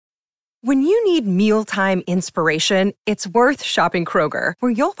When you need mealtime inspiration, it's worth shopping Kroger,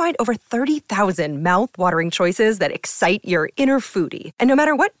 where you'll find over 30,000 mouth-watering choices that excite your inner foodie. And no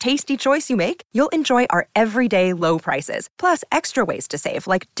matter what tasty choice you make, you'll enjoy our everyday low prices, plus extra ways to save,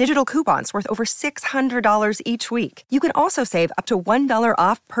 like digital coupons worth over $600 each week. You can also save up to $1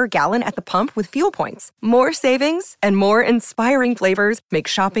 off per gallon at the pump with fuel points. More savings and more inspiring flavors make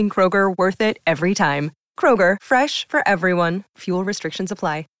shopping Kroger worth it every time. Kroger, fresh for everyone. Fuel restrictions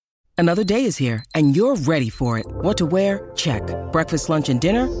apply. Another day is here, and you're ready for it. What to wear? Check. Breakfast, lunch, and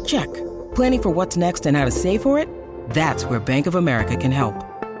dinner? Check. Planning for what's next and how to save for it? That's where Bank of America can help.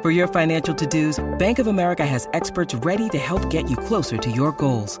 For your financial to-dos, Bank of America has experts ready to help get you closer to your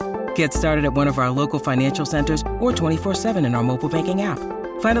goals. Get started at one of our local financial centers or 24/7 in our mobile banking app.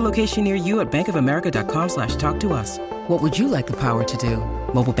 Find a location near you at bankofamerica.com/talktous. What would you like the power to do?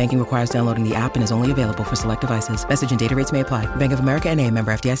 Mobile banking requires downloading the app and is only available for select devices. Message and data rates may apply. Bank of America N.A.,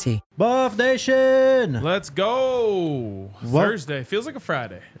 member FDIC. Buff Nation! Let's go! What? Thursday. Feels like a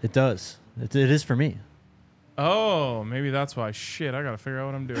Friday. It does. It is for me. Oh, maybe that's why. Shit, I gotta figure out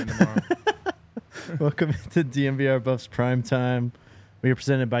what I'm doing tomorrow. Welcome to DNVR Buffs Prime Time. We are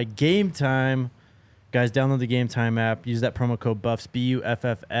presented by Game Time. Guys, download the Game Time app. Use that promo code BUFFS,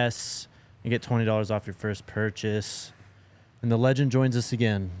 BUFFS, and get $20 off your first purchase. And the legend joins us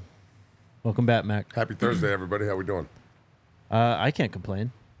again. Welcome back, Mac. Happy Thursday, everybody. How we doing? I can't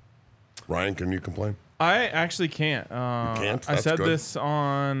complain. Ryan, can you complain? I actually can't. You can't? I That's said good. this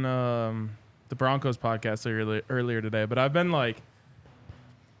on the Broncos podcast earlier today, but I've been like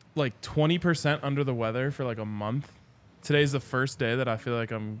 20% under the weather for like a month. Today's the first day that I feel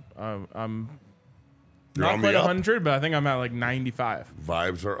like I'm You're not on quite the up. 100, but I think I'm at like 95.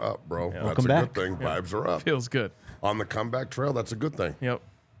 Vibes are up, bro. Yeah. That's Welcome a back. good thing. Yeah. Vibes are up. Feels good. On the comeback trail, that's a good thing. Yep.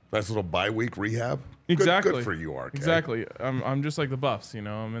 Nice little bye-week rehab. Exactly. Good for you, RK. Exactly. I'm just like the Buffs, you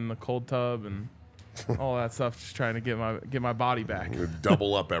know. I'm in the cold tub and all that stuff, just trying to get my body back. You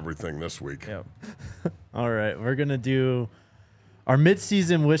double up everything this week. Yep. All right, we're going to do our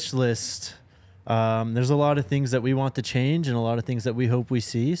mid-season wish list. There's a lot of things that we want to change and a lot of things that we hope we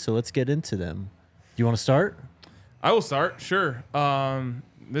see, so let's get into them. Do you want to start? I will start, sure.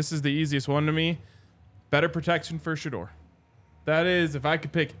 This is the easiest one to me. Better protection for Shedeur. That is, if I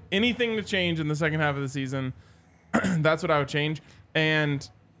could pick anything to change in the second half of the season, that's what I would change. And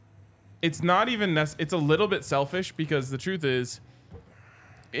it's not even it's a little bit selfish, because the truth is,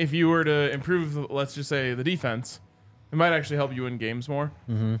 if you were to improve, let's just say, the defense, it might actually help you win games more.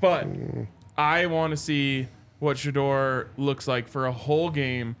 Mm-hmm. But I want to see what Shedeur looks like for a whole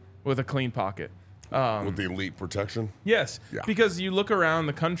game with a clean pocket. With the elite protection. Yes, Yeah. because you look around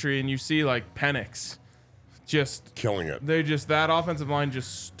the country and you see like Penix just Killing it. that offensive line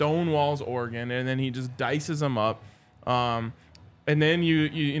just stonewalls Oregon, and then he just dices them up. And then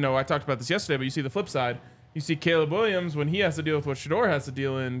you know, I talked about this yesterday, but you see the flip side. You see Caleb Williams when he has to deal with what Shedeur has to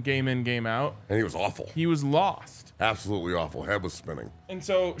deal in, game out. And he was awful. He was lost. Absolutely awful. Head was spinning. And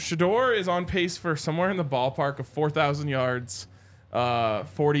so Shedeur is on pace for somewhere in the ballpark of 4,000 yards,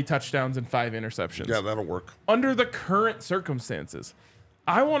 40 touchdowns, and 5 interceptions. Yeah, that'll work. Under the current circumstances.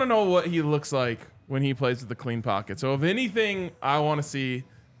 I want to know what he looks like when he plays with the clean pocket. So if anything I want to see,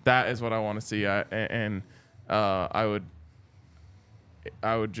 that is what I want to see.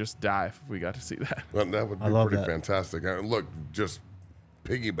 I would just die if we got to see that. Well, that would be love pretty that. fantastic. And look, just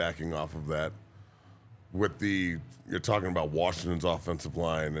piggybacking off of that, you're talking about Washington's offensive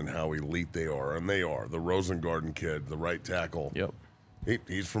line and how elite they are, and they are. The Rosengarten kid, the right tackle. Yep.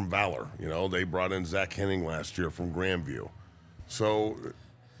 He's from Valor. You know, they brought in Zach Henning last year from Grandview. So,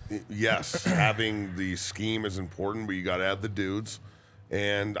 yes, having the scheme is important, but you got to add the dudes.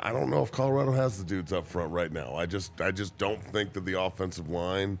 And I don't know if Colorado has the dudes up front right now. I just don't think that the offensive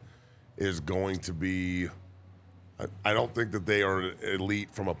line is going to be. I don't think that they are elite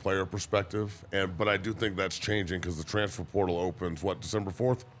from a player perspective, but I do think that's changing because the transfer portal opens December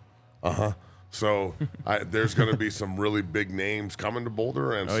 4th. So there's going to be some really big names coming to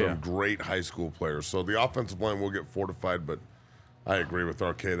Boulder and some great high school players. So the offensive line will get fortified, but I agree with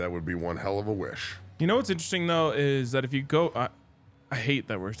RK. That would be one hell of a wish. You know what's interesting, though, is that if you go I hate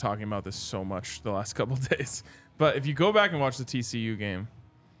that we're talking about this so much the last couple of days, but if you go back and watch the TCU game,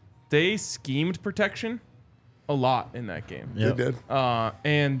 they schemed protection a lot in that game. Yep. They did.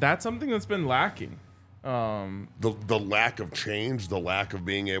 And that's something that's been lacking. The lack of change, the lack of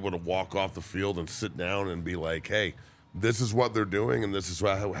being able to walk off the field and sit down and be like, hey, this is what they're doing and this is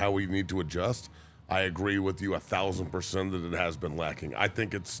how we need to adjust. I agree with you 1,000% that it has been lacking. I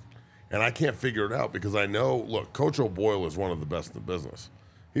think and I can't figure it out because I know, look, Coach O'Boyle is one of the best in the business.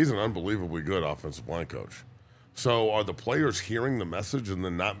 He's an unbelievably good offensive line coach. So are the players hearing the message and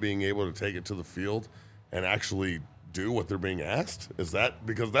then not being able to take it to the field and actually do what they're being asked? Is that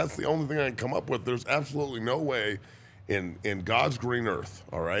because that's the only thing I can come up with? There's absolutely no way in God's green earth,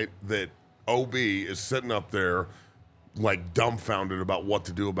 all right, that OB is sitting up there like dumbfounded about what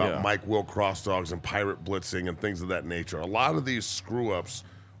to do about Mike Will cross dogs and pirate blitzing and things of that nature. A lot of these screw ups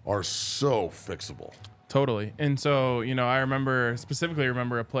are so fixable. Totally. And so, I specifically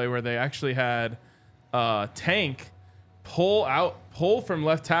remember a play where they actually had Tank pull from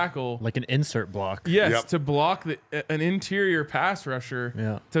left tackle. Like an insert block. Yes, Yep. to block an interior pass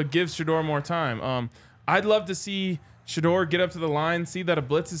rusher to give Shedeur more time. I'd love to see Shedeur get up to the line, see that a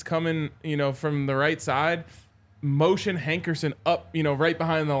blitz is coming, from the right side, motion Hankerson up, right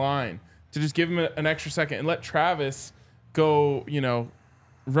behind the line to just give him an extra second and let Travis go,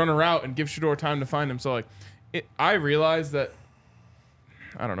 run a route and give Shedeur time to find him. So, I realize that,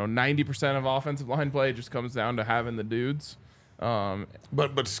 I don't know, 90% of offensive line play just comes down to having the dudes.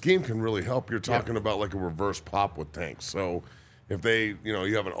 But scheme can really help. You're talking about like a reverse pop with Tanks. So if they,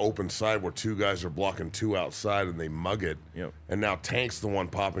 you have an open side where two guys are blocking two outside and they mug it, and now Tank's the one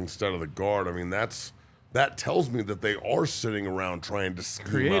popping instead of the guard. I mean, that tells me that they are sitting around trying to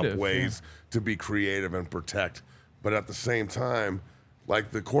scheme up ways to be creative and protect. But at the same time,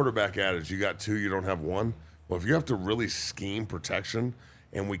 like the quarterback adage, you got two, you don't have one. Well, if you have to really scheme protection,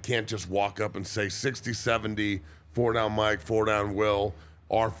 and we can't just walk up and say 60-70, 4 down Mike, 4 down Will,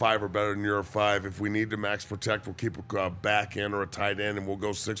 our 5 are better than your 5. If we need to max protect, we'll keep a back end or a tight end, and we'll go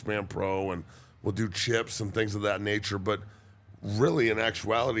 6-man pro, and we'll do chips and things of that nature. But really, in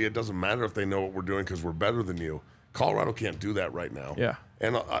actuality, it doesn't matter if they know what we're doing because we're better than you. Colorado can't do that right now. Yeah.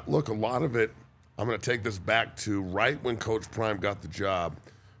 And look, a lot of it, I'm going to take this back to right when Coach Prime got the job,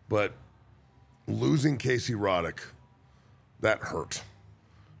 but losing Casey Roddick, that hurt.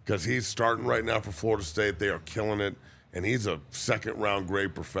 Because he's starting right now for Florida State. They are killing it, and he's a second-round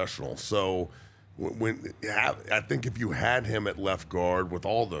grade professional. So I think if you had him at left guard with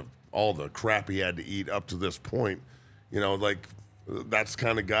all the crap he had to eat up to this point, that's the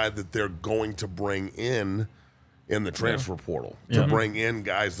kind of guy that they're going to bring in the transfer portal, to bring in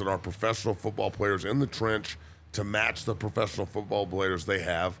guys that are professional football players in the trench to match the professional football players they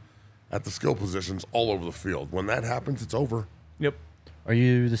have at the skill positions all over the field. When that happens, it's over. Yep. Are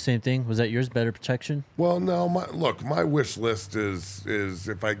you the same thing? Was that yours, better protection? Well, no. My wish list is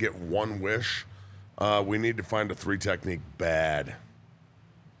if I get one wish, we need to find a 3 technique bad.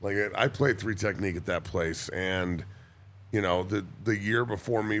 Like I played 3 technique at that place, and the year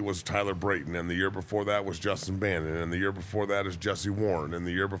before me was Tyler Brayton, and the year before that was Justin Bannon, and the year before that is Jesse Warren, and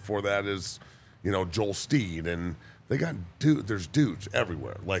the year before that is Joel Steed, and they got there's dudes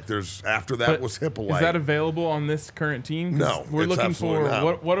everywhere. Like after that was Hippolyte. Is that available on this current team? No, we're it's looking for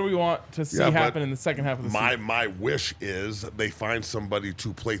not. What do we want to see happen in the second half of the season? My wish is they find somebody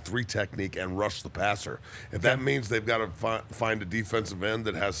to play 3 technique and rush the passer. If that means they've got to find a defensive end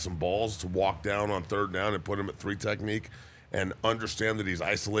that has some balls to walk down on 3rd down and put him at 3 technique and understand that he's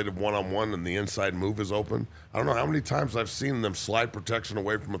isolated one-on-one and the inside move is open. I don't know how many times I've seen them slide protection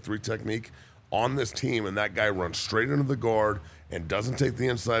away from a 3 technique on this team, and that guy runs straight into the guard and doesn't take the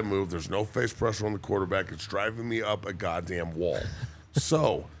inside move. There's no face pressure on the quarterback. It's driving me up a goddamn wall.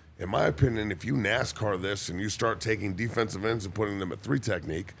 So, in my opinion, if you NASCAR this and you start taking defensive ends and putting them at 3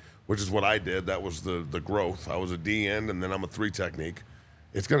 technique, which is what I did, that was the growth. I was a D end, and then I'm a 3 technique.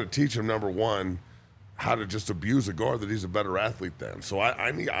 It's going to teach him, number one, how to just abuse a guard that he's a better athlete than. So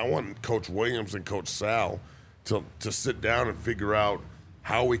I want Coach Williams and Coach Sal to sit down and figure out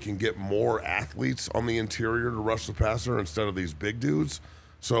how we can get more athletes on the interior to rush the passer instead of these big dudes.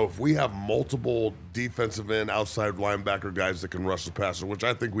 So if we have multiple defensive end, outside linebacker guys that can rush the passer, which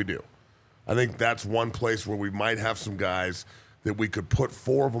I think we do, I think that's one place where we might have some guys that we could put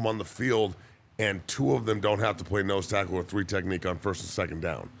 4 of them on the field and 2 of them don't have to play nose tackle or 3 technique on 1st and 2nd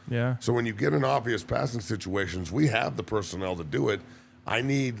down. Yeah. So when you get in obvious passing situations, we have the personnel to do it. I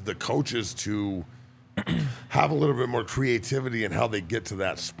need the coaches to have a little bit more creativity in how they get to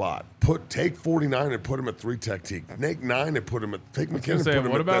that spot. Take 49 and put him at 3 technique. Take 9 and put him at McKinnon.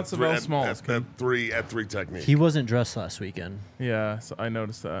 What about Savell Smalls? At 3 technique. He wasn't dressed last weekend. Yeah, so I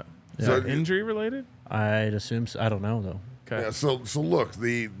noticed that. Is So- that injury related? I'd assume so. I don't know, though. Okay. Yeah, so look,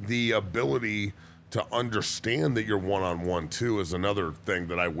 the ability to understand that you're one-on-one too is another thing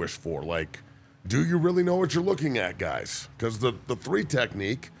that I wish for. Like, do you really know what you're looking at, guys? Because the 3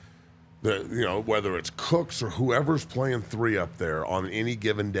 technique, whether it's Cooks or whoever's playing 3 up there on any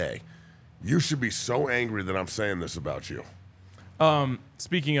given day, you should be so angry that I'm saying this about you.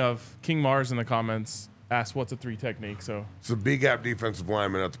 Speaking of King Mars in the comments, asked what's a 3 technique. So It's a B-gap defensive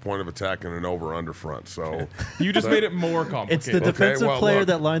lineman at the point of attack and an over-under front. So you just made it more complicated. It's the defensive well, player look.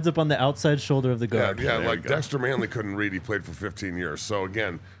 that lines up on the outside shoulder of the yeah, guard. like Dexter Manley couldn't read. He played for 15 years. So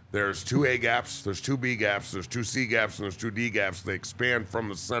again, there's 2 A gaps, there's 2 B gaps, there's 2 C gaps, and there's 2 D gaps. They expand from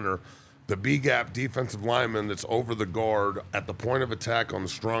the center. The B gap defensive lineman that's over the guard at the point of attack on the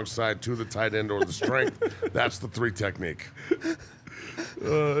strong side to the tight end or the strength. That's the 3 technique.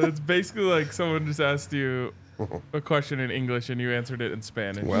 It's basically like someone just asked you a question in English and you answered it in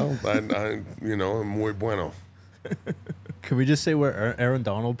Spanish. Well, I muy bueno. Can we just say where Aaron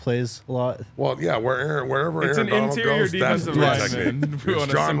Donald plays a lot? Well, yeah, wherever it's Aaron an Donald interior goes, that's the defensive technique. lineman. We It's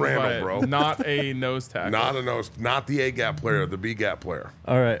wanna John simplify Randall, it. bro. Not a nose tackle. Not the A gap player, the B gap player.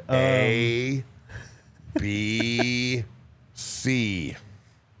 All right. A, B, C.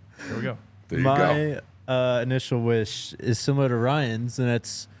 Here we go. There you go. My initial wish is similar to Ryan's, and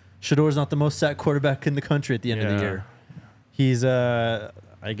it's Shador's not the most sacked quarterback in the country at the end of the Yeah. year. He's,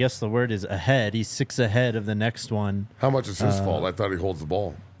 I guess the word is ahead. He's 6 ahead of the next one. How much is his fault? I thought he holds the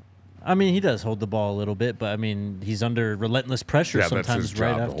ball. I mean, he does hold the ball a little bit, but I mean, he's under relentless pressure Yeah, that's sometimes his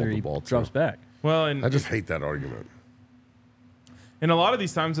right job to after hold the he ball, too. drops back. Well, and I just hate that argument. a lot of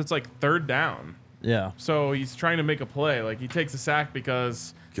these times it's like 3rd down. Yeah. So he's trying to make a play. Like he takes a sack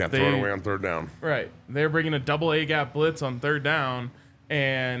because Can't throw it away on 3rd down. Right. They're bringing a double A gap blitz on 3rd down,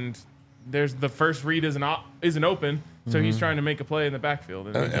 and there's the first read isn't open, so he's trying to make a play in the backfield,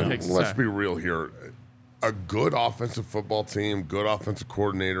 and he And takes a let's sack. be real here. A good offensive football team, good offensive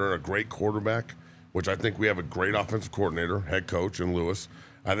coordinator, and a great quarterback, which I think we have a great offensive coordinator, head coach in Lewis.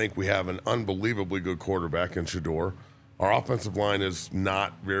 I think we have an unbelievably good quarterback in Shador. Our offensive line is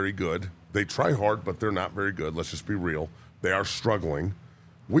not very good. They try hard, but they're not very good. Let's just be real. They are struggling.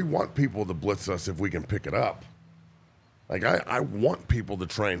 We want people to blitz us if we can pick it up. Like, I want people to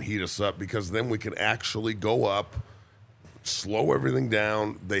try and heat us up because then we can actually go up, slow everything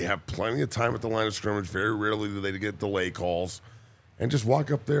down. They have plenty of time at the line of scrimmage. Very rarely do they get delay calls. And just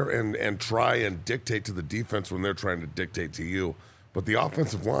walk up there and try and dictate to the defense when they're trying to dictate to you. But the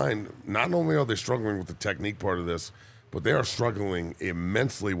offensive line, not only are they struggling with the technique part of this, but they are struggling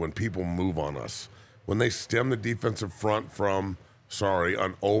immensely when people move on us. When they stem the defensive front from,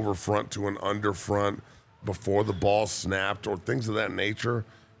 an over front to an under front before the ball snapped or things of that nature,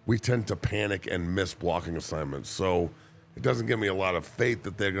 we tend to panic and miss blocking assignments. So it doesn't give me a lot of faith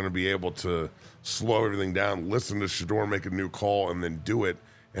that they're going to be able to slow everything down, listen to Shador make a new call, and then do it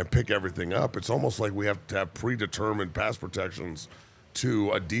and pick everything up. It's almost like we have to have predetermined pass protections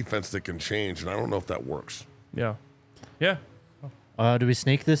to a defense that can change, and I don't know if that works. Yeah. Yeah. Do we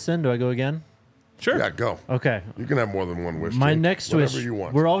sneak this in? Do I go again? Sure. Yeah, go. Okay. You can have more than one wish. My Jake. next Whatever wish. you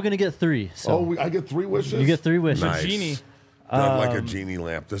want. We're all going to get 3. So I get 3 wishes? you get 3 wishes. Nice. Genie. Like a genie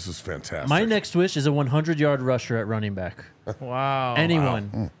lamp. This is fantastic. My next wish is a 100-yard rusher at running back. Wow.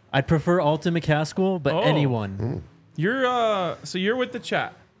 Anyone. I'd prefer Alton McCaskill, but Oh. anyone. You're so you're with the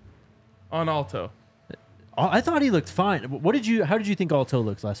chat on Alto. I thought he looked fine. How did you think Alto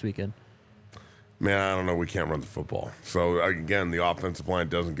looked last weekend? Man, I don't know. We can't run the football. So, again, the offensive line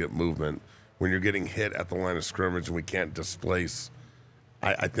doesn't get movement. When you're getting hit at the line of scrimmage and we can't displace,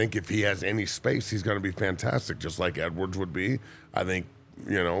 I think if he has any space, he's going to be fantastic, just like Edwards would be. I think,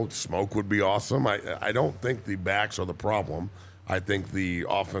 Smoke would be awesome. I don't think the backs are the problem. I think the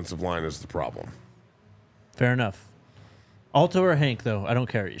offensive line is the problem. Fair enough. Alto or Hank, though, I don't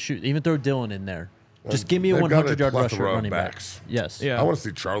care. Shoot, even throw Dylan in there. Just give me a They've got 100-yard rusher plethora at of running back. backs. Yes. Yeah. I want to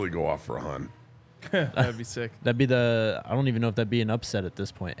see Charlie go off for 100. That'd be sick. That'd be I don't even know if that'd be an upset at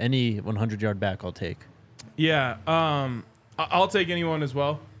this point. Any 100-yard back I'll take. Yeah. I'll take anyone as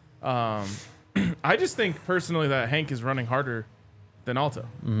well. I just think personally that Hank is running harder than Alto.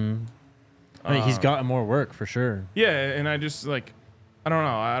 I mean, he's gotten more work for sure. Yeah, and I just I don't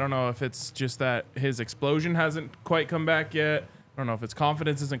know. I don't know if it's just that his explosion hasn't quite come back yet. I don't know if his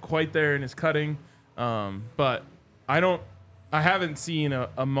confidence isn't quite there in his cutting. But I haven't seen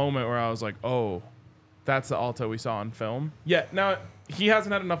a moment where I was like, oh, that's the Alto we saw on film. Yeah, now he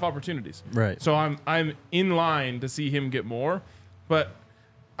hasn't had enough opportunities. Right. So I'm in line to see him get more. But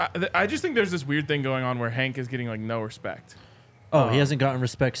I just think there's this weird thing going on where Hank is getting no respect. Oh, he hasn't gotten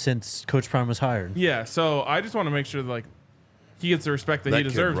respect since Coach Prime was hired. Yeah, so I just want to make sure that he gets the respect that That he kid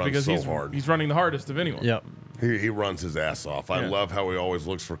deserves runs because so he's hard. he's running the hardest of anyone. Yep. He runs his ass off. I Yeah. love how he always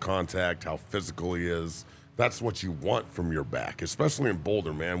looks for contact, how physical he is. That's what you want from your back, especially in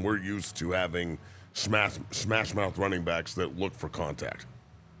Boulder, man. We're used to having smash mouth running backs that look for contact.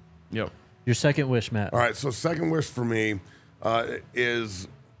 Yep. Your second wish, Matt. All right, so second wish for me is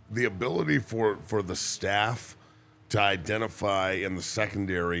the ability for the staff to identify in the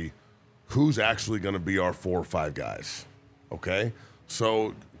secondary who's actually going to be our 4 or 5 guys. Okay?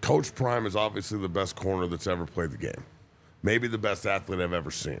 So Coach Prime is obviously the best corner that's ever played the game. Maybe the best athlete I've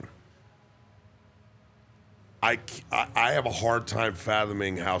ever seen. I have a hard time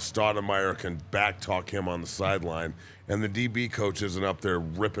fathoming how Stoudemire can backtalk him on the sideline, and the DB coach isn't up there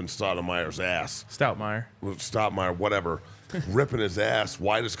ripping Stoudemire's ass. Stoudemire, whatever, ripping his ass.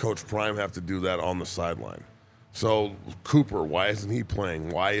 Why does Coach Prime have to do that on the sideline? So Cooper, why isn't he playing?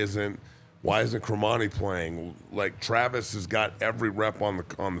 Why isn't Cremani playing? Like, Travis has got every rep on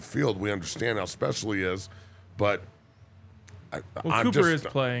the field. We understand how special he is, but Cooper is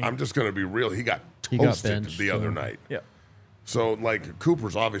playing. I'm just going to be real. He got toasted benched, the other night. Yeah. So, like,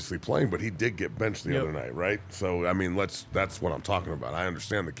 Cooper's obviously playing, but he did get benched the other night, right? So, I mean, that's what I'm talking about. I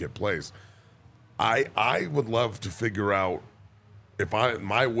understand the kid plays. I would love to figure out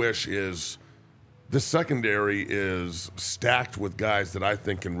my wish is this secondary is stacked with guys that I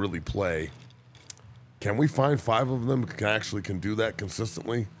think can really play. Can we find 5 of them who can do that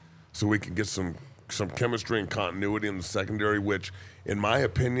consistently so we can get some chemistry and continuity in the secondary, which, in my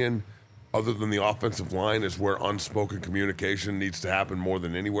opinion, other than the offensive line, is where unspoken communication needs to happen more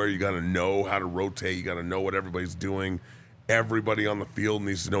than anywhere. You got to know how to rotate. You got to know what everybody's doing. Everybody on the field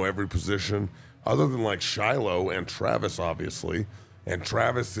needs to know every position, other than like Shiloh and Travis, obviously. And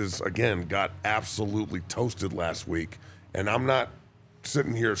Travis got absolutely toasted last week. And I'm not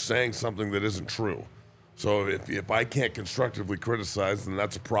sitting here saying something that isn't true. So if I can't constructively criticize, then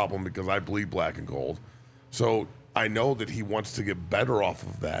that's a problem because I bleed black and gold. So I know that he wants to get better off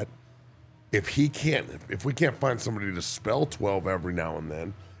of that. If we can't find somebody to spell 12 every now and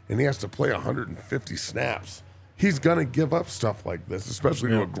then, and he has to play 150 snaps, he's going to give up stuff like this, especially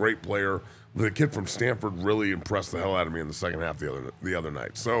to a great player. The kid from Stanford really impressed the hell out of me in the second half the other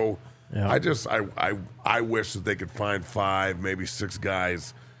night. So I wish that they could find 5, maybe 6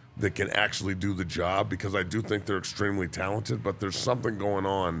 guys that can actually do the job, because I do think they're extremely talented, but there's something going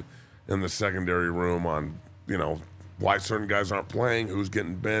on in the secondary room on, why certain guys aren't playing, who's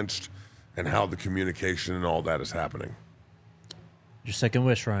getting benched, and how the communication and all that is happening. Your second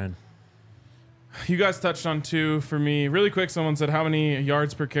wish, Ryan. You guys touched on 2 for me. Really quick, someone said, how many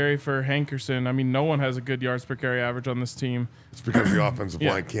yards per carry for Hankerson? I mean, no one has a good yards per carry average on this team. It's because the offensive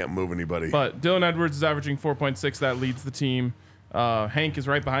line can't move anybody. But Dylan Edwards is averaging 4.6. That leads the team. Hank is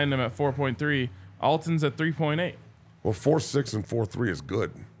right behind him at 4.3. Alton's at 3.8. Well, 4.6 and 4.3 is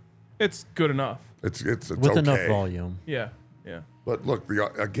good. It's good enough. It's with okay. enough volume. Yeah. But look,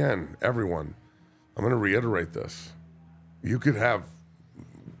 everyone, I'm going to reiterate this. We could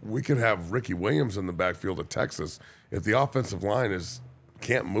have Ricky Williams in the backfield of Texas. If the offensive line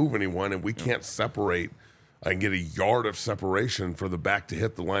can't move anyone and we can't separate and get a yard of separation for the back to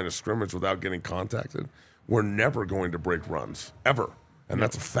hit the line of scrimmage without getting contacted, we're never going to break runs, ever. And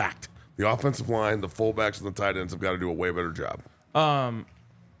that's a fact. The offensive line, the fullbacks, and the tight ends have got to do a way better job.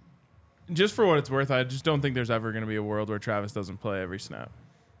 Just for what it's worth, I just don't think there's ever going to be a world where Travis doesn't play every snap.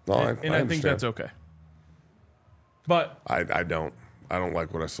 No, I understand. think that's okay. But I don't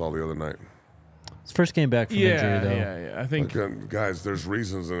like what I saw the other night. It's first game back from injury, though. Yeah. I think, guys, there's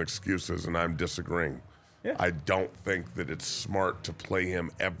reasons and excuses, and I'm disagreeing. Yeah. I don't think that it's smart to play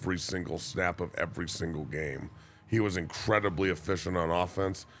him every single snap of every single game. He was incredibly efficient on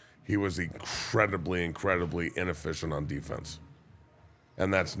offense. He was incredibly inefficient on defense.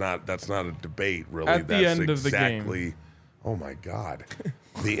 And that's not a debate, really. At the that's end of the game. Oh my God.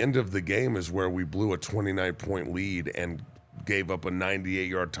 The end of the game is where we blew a 29-point lead and gave up a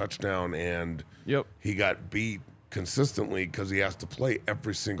 98-yard touchdown, and he got beat consistently because he has to play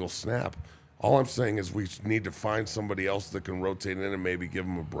every single snap. All I'm saying is we need to find somebody else that can rotate in and maybe give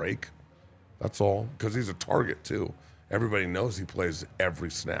him a break. That's all, because he's a target too. Everybody knows he plays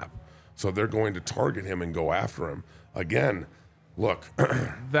every snap. So they're going to target him and go after him. Again, look.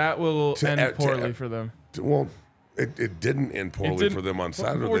 That will end poorly for them. Well, it didn't end poorly for them on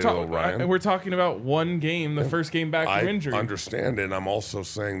Saturday, though, Ryan. We're talking about one game, the first game back from injury. I understand, and I'm also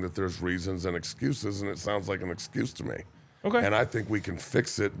saying that there's reasons and excuses, and it sounds like an excuse to me. Okay. And I think we can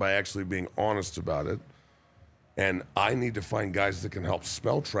fix it by actually being honest about it. And I need to find guys that can help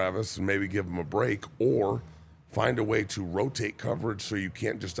spell Travis and maybe give him a break, or find a way to rotate coverage so you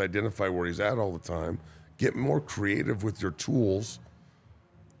can't just identify where he's at all the time. Get more creative with your tools.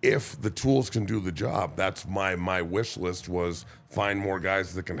 If the tools can do the job, that's my wish list, was find more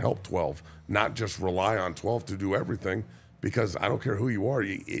guys that can help 12, not just rely on 12 to do everything, because I don't care who you are.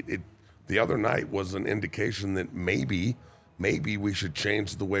 The other night was an indication that maybe we should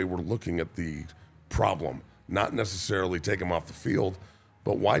change the way we're looking at the problem, not necessarily take them off the field,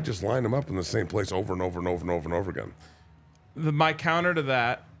 but why just line them up in the same place over and over and over and over and over again? My counter to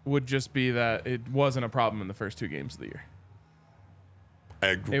that would just be that it wasn't a problem in the first 2 games of the year.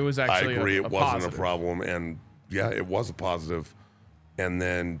 It was actually I agree. a It wasn't positive. a problem, and yeah, it was a positive. And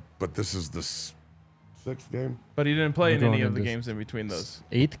then, but this is the 6th game. But he didn't play We're in any going of the into games in between those.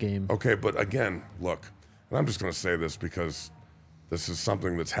 8th game. Okay, but again, look, and I'm just going to say this because this is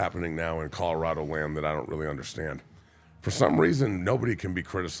something that's happening now in Colorado land that I don't really understand. For some reason, nobody can be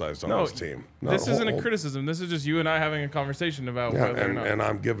criticized on this team. No, this isn't a hold- criticism. This is just you and I having a conversation about Yeah, whether or not. and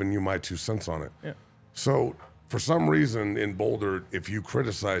I'm giving you my 2 cents on it. Yeah. So, for some reason in Boulder, if you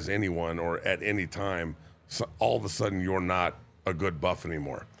criticize anyone or at any time, all of a sudden you're not a good Buff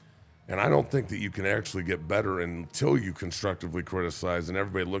anymore. And I don't think that you can actually get better until you constructively criticize and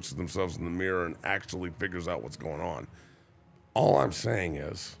everybody looks at themselves in the mirror and actually figures out what's going on. All I'm saying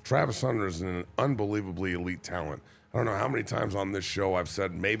is Travis Hunter is an unbelievably elite talent. I don't know how many times on this show I've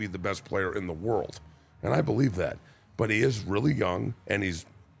said maybe the best player in the world, and I believe that. But he is really young, and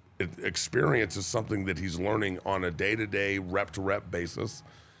experience is something that he's learning on a day-to-day, rep-to-rep basis.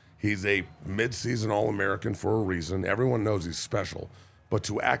 He's a mid-season All-American for a reason. Everyone knows he's special. But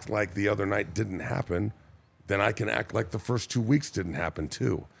to act like the other night didn't happen, then I can act like the first 2 weeks didn't happen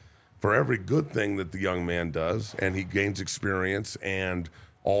too. For every good thing that the young man does, and he gains experience and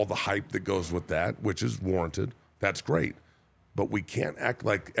all the hype that goes with that, which is warranted, that's great. But we can't act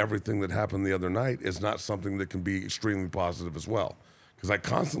like everything that happened the other night is not something that can be extremely positive as well. Because I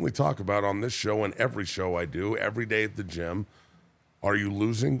constantly talk about on this show and every show I do, every day at the gym, are you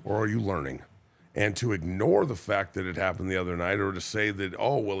losing or are you learning? And to ignore the fact that it happened the other night or to say that,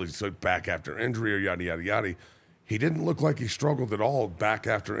 oh, well, he's back after injury or yada, yada, yada, he didn't look like he struggled at all back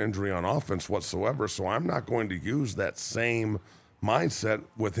after injury on offense whatsoever. So I'm not going to use that same mindset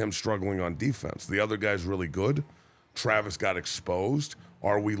with him struggling on defense. The other guy's really good. Travis got exposed.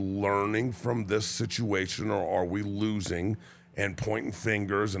 Are we learning from this situation or are we losing and pointing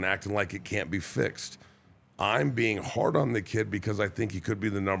fingers and acting like it can't be fixed? I'm being hard on the kid because I think he could be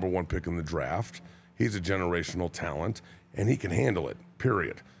the number 1 pick in the draft. He's a generational talent, and he can handle it,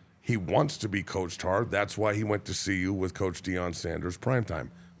 period. He wants to be coached hard. That's why he went to CU with Coach Deion Sanders primetime,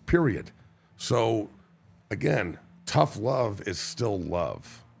 period. So, again, tough love is still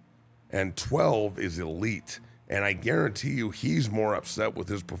love, and 12 is elite. And I guarantee you he's more upset with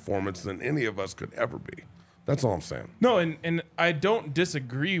his performance than any of us could ever be. That's all I'm saying. No, and I don't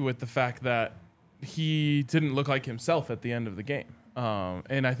disagree with the fact that he didn't look like himself at the end of the game.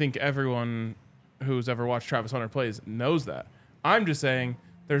 And I think everyone who's ever watched Travis Hunter plays knows that. I'm just saying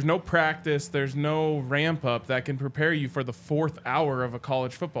there's no practice, there's no ramp up that can prepare you for the 4th hour of a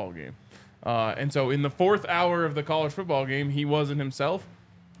college football game. And so in the 4th hour of the college football game, he wasn't himself.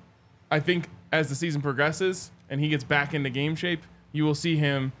 I think as the season progresses and he gets back into game shape, you will see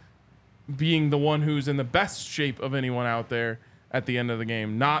him being the one who's in the best shape of anyone out there at the end of the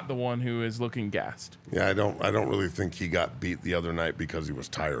game, not the one who is looking gassed. Yeah, I don't really think he got beat the other night because he was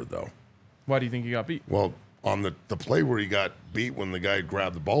tired, though. Why do you think he got beat? Well, on the play where he got beat when the guy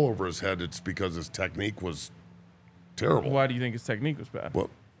grabbed the ball over his head, it's because his technique was terrible. Why do you think his technique was bad? Well,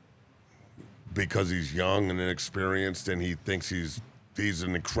 because he's young and inexperienced, and he thinks he's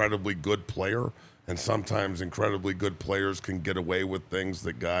an incredibly good player, and sometimes incredibly good players can get away with things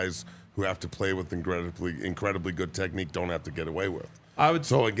that guys who have to play with incredibly good technique don't have to get away with.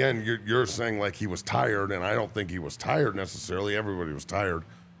 So again, you're saying like he was tired, and I don't think he was tired necessarily. Everybody was tired.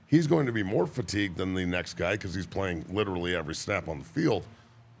 He's going to be more fatigued than the next guy because he's playing literally every snap on the field.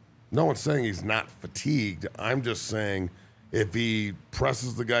 No one's saying he's not fatigued. I'm just saying if he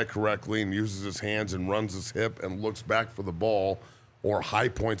presses the guy correctly and uses his hands and runs his hip and looks back for the ball or high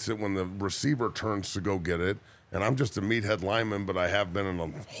points it when the receiver turns to go get it, and I'm just a meathead lineman, but I have been in a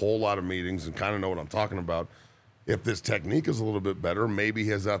whole lot of meetings and kind of know what I'm talking about. If this technique is a little bit better, maybe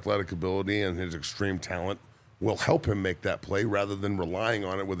his athletic ability and his extreme talent will help him make that play rather than relying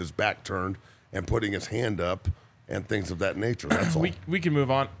on it with his back turned and putting his hand up and things of that nature. That's all. We can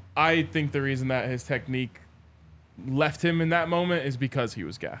move on. I think the reason that his technique left him in that moment is because he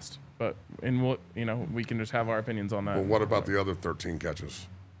was gassed. But we can just have our opinions on that. Well, what about the other 13 catches?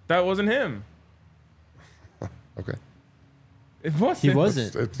 That wasn't him. Okay. It wasn't. He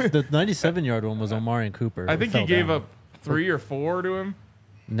wasn't. It's- The 97-yard one was Omarion Cooper. I It think he fell gave down. up 3 or 4 to him.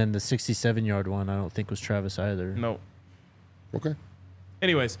 And then the 67-yard one, I don't think was Travis either. No. Okay.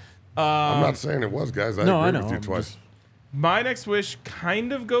 Anyways, I'm not saying it was, guys. I No, I agree know. with you I'm twice. just- my next wish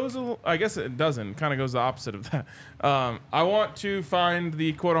kind of goes, I guess it doesn't, kind of goes the opposite of that. I want to find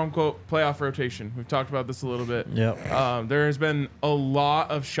the quote-unquote playoff rotation. We've talked about this a little bit. Yep. There has been a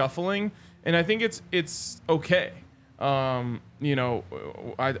lot of shuffling, and I think it's okay. I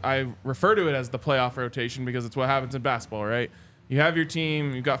refer to it as the playoff rotation because it's what happens in basketball, right? You have your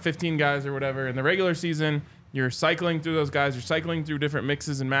team, you've got 15 guys or whatever. In the regular season, you're cycling through those guys. You're cycling through different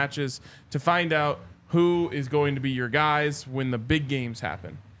mixes and matches to find out who is going to be your guys when the big games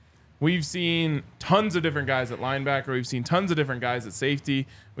happen. We've seen tons of different guys at linebacker. We've seen tons of different guys at safety.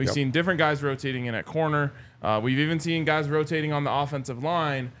 We've seen different guys rotating in at corner. We've even seen guys rotating on the offensive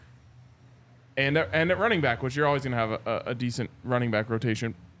line and at running back, which you're always going to have a decent running back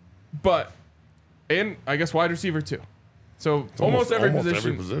rotation. And I guess wide receiver too. So almost every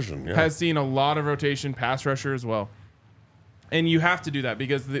position has seen a lot of rotation, pass rusher as well. And you have to do that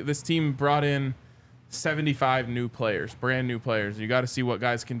because this team brought in 75 new players, brand new players. You got to see what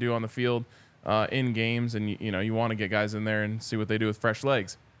guys can do on the field in games, and you want to get guys in there and see what they do with fresh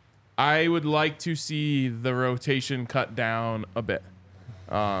legs. I would like to see the rotation cut down a bit.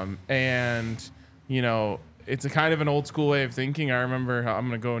 It's a kind of an old school way of thinking. I remember, I'm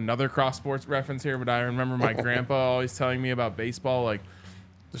going to go another cross sports reference here, but I remember my grandpa always telling me about baseball, like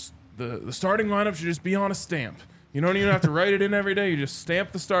the starting lineup should just be on a stamp. You don't even have to write it in every day. You just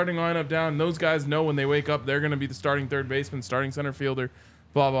stamp the starting lineup down. And those guys know when they wake up, they're going to be the starting third baseman, starting center fielder,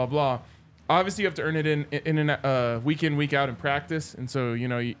 blah, blah, blah. Obviously, you have to earn it in week in, week out in practice. And so,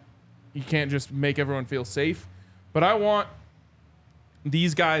 you can't just make everyone feel safe. But I want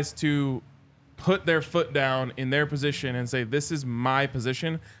these guys to put their foot down in their position and say, this is my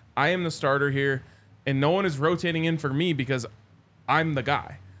position. I am the starter here. And no one is rotating in for me because I'm the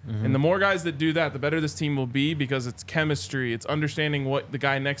guy. Mm-hmm. And the more guys that do that, the better this team will be because it's chemistry. It's understanding what the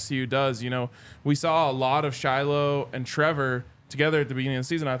guy next to you does. We saw a lot of Shiloh and Trevor together at the beginning of the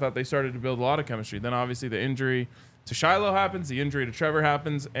season. I thought they started to build a lot of chemistry. Then obviously the injury to Shiloh happens, the injury to Trevor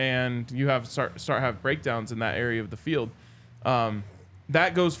happens, and you have have breakdowns in that area of the field.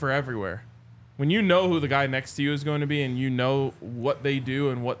 That goes for everywhere. When you know who the guy next to you is going to be and you know what they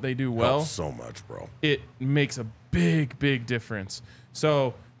do and what they do well, helps so much, bro. It makes a big, big difference.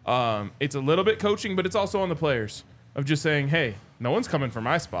 So it's a little bit coaching, but it's also on the players of just saying, hey, no one's coming for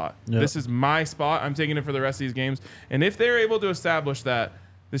my spot. Yep. This is my spot. I'm taking it for the rest of these games. And if they're able to establish that,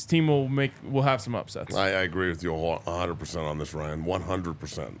 this team will have some upsets. I agree with you 100% on this, Ryan.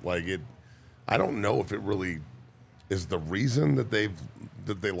 100%. I don't know if it really is the reason that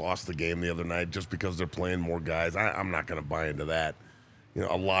they lost the game the other night just because they're playing more guys. I'm not going to buy into that.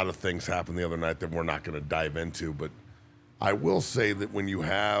 A lot of things happened the other night that we're not going to dive into, but I will say that when you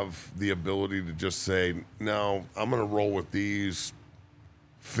have the ability to just say, no, I'm going to roll with these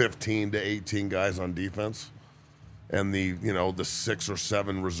 15 to 18 guys on defense, and the 6 or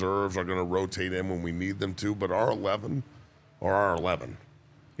 7 reserves are going to rotate in when we need them to, but our 11 are our 11.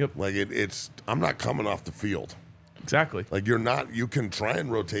 Yep. It's I'm not coming off the field. Exactly. You're not. You can try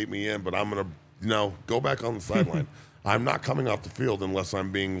and rotate me in, but I'm going to go back on the sideline. I'm not coming off the field unless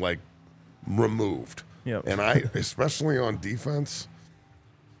I'm being removed. Yep. And especially on defense,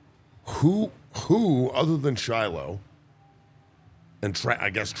 who other than Shiloh and I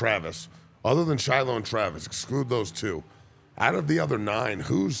guess Travis, other than Shiloh and Travis, exclude those two, out of the other 9,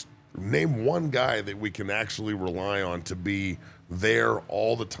 name one guy that we can actually rely on to be there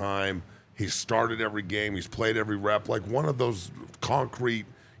all the time. He's started every game. He's played every rep. One of those concrete,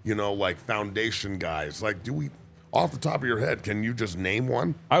 foundation guys. Off the top of your head, can you just name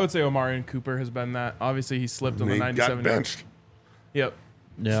one? I would say Omarion Cooper has been that. Obviously, he slipped on the 97. Got benched. Yep.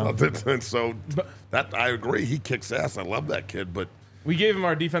 Yeah. So that I agree. He kicks ass. I love that kid. But we gave him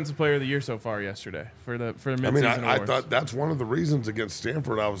our defensive player of the year so far yesterday for the midseason I awards. thought that's one of the reasons against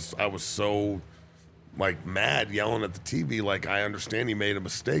Stanford. I was so mad, yelling at the TV. I understand he made a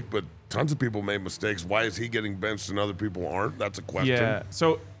mistake, but tons of people made mistakes. Why is he getting benched and other people aren't? That's a question. Yeah.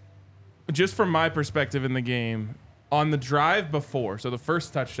 So just from my perspective in the game, on the drive before, so the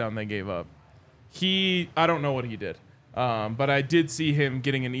first touchdown they gave up, I don't know what he did, but I did see him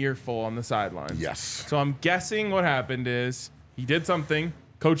getting an earful on the sideline. Yes. So I'm guessing what happened is he did something.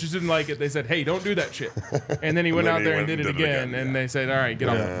 Coaches didn't like it. They said, hey, don't do that shit. And then he went out there and did it again. And they said, all right, get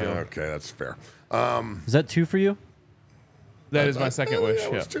off the field. Okay, that's fair. Is that 2 for you? That is my second wish.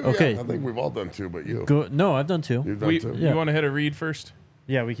 Yeah. 2, okay. I think we've all done 2, but you. No, I've done 2. You've done 2? Yeah. You want to hit a read first?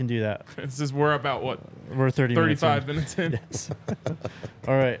 Yeah, we can do that. We're about what? We're 35 minutes in. Yes.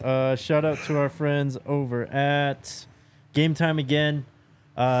 All right. Shout out to our friends over at Game Time again.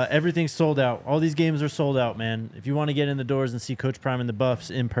 Everything's sold out. All these games are sold out, man. If you want to get in the doors and see Coach Prime and the Buffs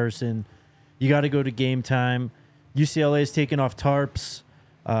in person, you got to go to Game Time. UCLA is taking off tarps.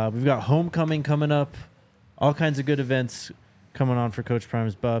 We've got homecoming coming up. All kinds of good events coming on for Coach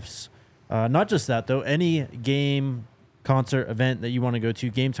Prime's Buffs. Not just that, though. Any game, concert, event that you want to go to,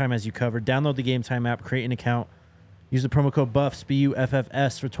 Game Time has you covered. Download the Game Time app, create an account. Use the promo code BUFFS,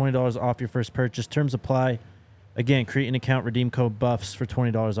 BUFFS, for $20 off your first purchase. Terms apply. Again, create an account, redeem code BUFFS for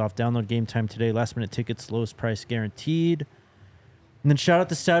 $20 off. Download Game Time today. Last minute tickets, lowest price guaranteed. And then shout out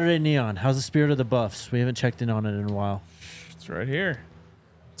to Saturday Neon. How's the spirit of the Buffs? We haven't checked in on it in a while. It's right here.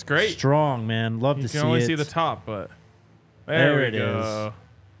 It's great. Strong, man. Love to see it. You can only see the top, but there we go. Is.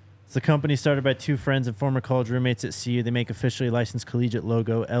 It's a company started by two friends and former college roommates at CU. They make officially licensed collegiate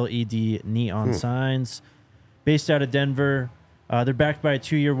logo LED neon signs. Based out of Denver. They're backed by a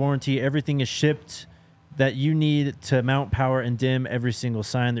 2-year warranty. Everything is shipped that you need to mount, power, and dim every single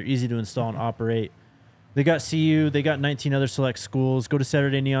sign. They're easy to install and operate. They got CU. They got 19 other select schools. Go to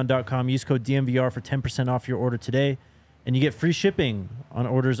SaturdayNeon.com. Use code DMVR for 10% off your order today, and you get free shipping on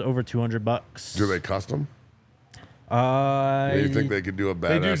orders over $200. Do they custom? Do you think they could do a do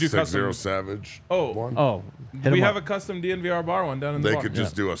badass 6-0 custom. Savage Oh. one? Oh, We have a custom DNVR bar one down in the They bar. could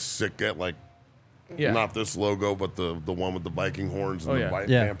just do a sick yeah. not this logo, but the one with the Viking horns and Oh, the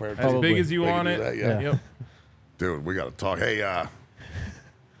yeah. vampire. As Probably. big as you They could want do it. that, yeah. Yeah. Yep. Dude, we got to talk. Hey,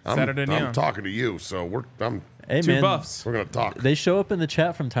 Saturday I'm Neon. talking to you, so we're Hey, Two man. buffs. gonna talk. They show up in the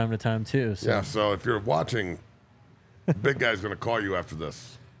chat from time to time, too. So. Yeah, so if you're watching, Big Guy's gonna call you after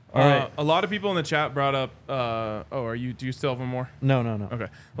this. All right. A lot of people in the chat brought up. Do you still have one more? No. Okay.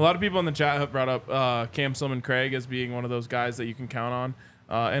 A lot of people in the chat have brought up Cam Sillman-Craig as being one of those guys that you can count on,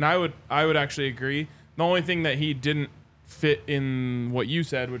 and I would actually agree. The only thing that he didn't fit in what you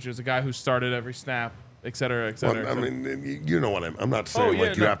said, which is a guy who started every snap, et cetera, et cetera. Well, I mean, you know what I'm not saying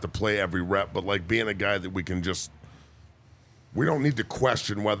yeah, you no. have to play every rep, but like being a guy that we don't need to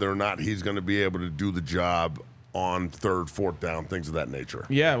question whether or not he's going to be able to do the job on 3rd, 4th down, things of that nature.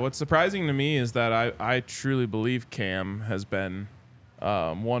 Yeah, what's surprising to me is that I truly believe Cam has been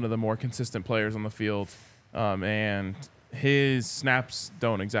one of the more consistent players on the field, and his snaps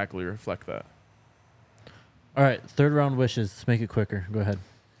don't exactly reflect that. All right. 3rd round wishes. Let's make it quicker. Go ahead.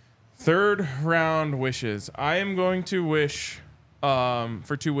 3rd round wishes. I am going to wish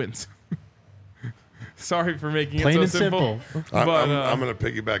for 2 wins. Sorry for making Plain it and so simple. simple. But, I'm going to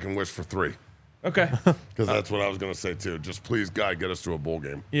piggyback and wish for 3 okay. because that's what I was going to say too. Just please, God, get us to a bowl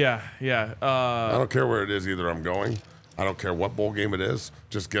game. Yeah. I don't care where it is either. I'm going. I don't care what bowl game it is.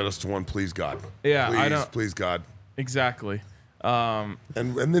 Just get us to one, please, God. Yeah, please, I don't- please, God, Exactly. and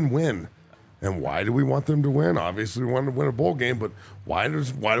then win. And why do we want them to win? Obviously, we want to win a bowl game, but why do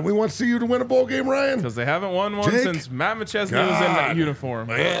we want CU to win a bowl game, Ryan? Because they haven't won one Jake? since Matt McChesney was in that God. uniform.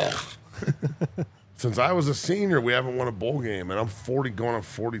 Ugh. Since I was a senior, we haven't won a bowl game, and I'm 40, going on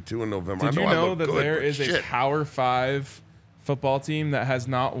 42 in November. Did I you I know look that good, there but is a shit. Power 5 football team that has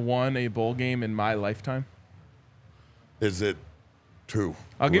not won a bowl game in my lifetime? Is it 2?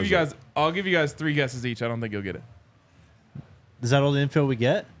 I'll Who give is you it? guys. I'll give you guys 3 guesses each. I don't think you'll get it. Is that all the info we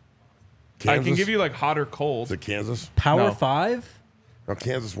get? I can Kansas? give you like hot or Is cold. it Kansas? Power No. 5? No,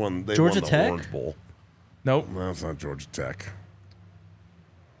 Kansas won. They Georgia won the Tech? Orange Bowl. Nope, No, it's not Georgia Tech.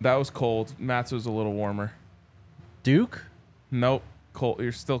 that was cold. Matt's was a little warmer. Duke? Nope, cold.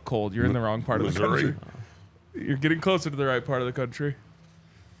 You're still cold. You're in the wrong part of the Missouri? country. You're getting closer to the right part of the country.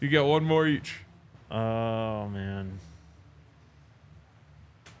 You get 1 more each. Oh, man.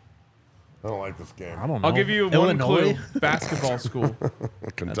 I don't like this game. I don't know. I'll give you one Illinois? clue. Basketball school.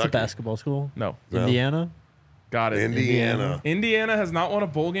 Kentucky. That's a basketball school. No, No. Indiana? got it. Indiana. Indiana has not won a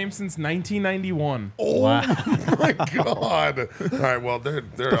bowl game since 1991. Oh Wow. my God! All right, well they're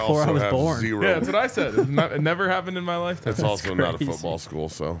Before also I was have born. 0. Yeah, that's what I said. It never happened in my lifetime. It's also not a crazy. football school,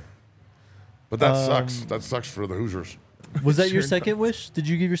 so. But that sucks. That sucks for the Hoosiers. Was that your Sure second wish? Did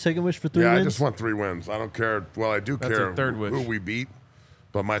you give your second wish for 3 Yeah, wins? I just want 3 wins. I don't care. Well, I do That's care a third who wish. we beat,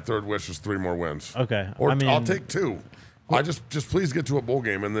 but my 3rd wish is 3 more wins. Okay. Or I mean, I'll take 2. I just please get to a bowl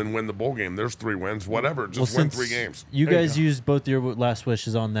game and then win the bowl game. There's 3 wins, whatever. Just win 3 games. You There you guys go. used both your last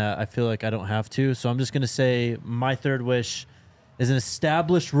wishes on that. I feel like I don't have to. So I'm just going to say my 3rd wish is an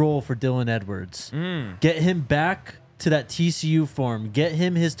established role for Dylan Edwards. Get him back to that TCU form. Get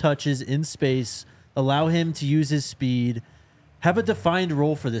him his touches in space. Allow him to use his speed. Have a defined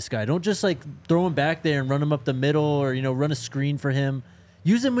role for this guy. Don't just like throw him back there and run him up the middle or, run a screen for him.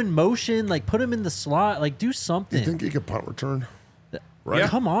 Use him in motion. Like put him in the slot. Like do something. You think he could punt return? Right? Yeah.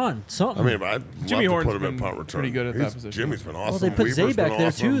 Come on. Something. I mean, I'd Jimmy love to Horn's put him in been punt return. pretty good at that position. Jimmy's been awesome. well, they put Weaver's Zay been back there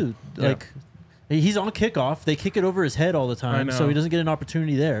awesome. too. Yeah. Like he's on kickoff. They kick it over his head all the time, know. so he doesn't get an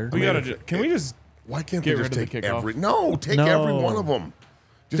opportunity there. We mean, gotta. if- Can we just? Why can't Get they just rid of take the kickoff. every? No, take No. every one of them.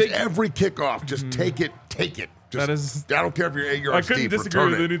 Just Take- every kickoff. Just take it. Take it. Just, That is- I don't care if you're 8 I yards couldn't deep. disagree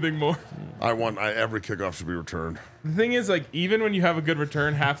Return with it. anything more. Every kickoff should be returned. The thing is, like, even when you have a good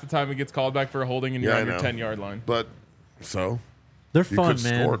return, half the time it gets called back for a holding and you're Yeah, I on your know. 10-yard line. But so They're You fun, could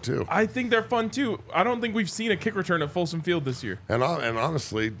man. score too. I think they're fun too. I don't think we've seen a kick return at Folsom Field this year. And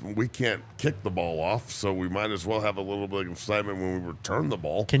honestly, we can't kick the ball off, so we might as well have a little bit of excitement when we return the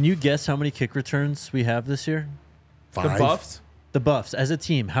ball. Can you guess how many kick returns we have this year? 5, The Buffs, The Buffs, as a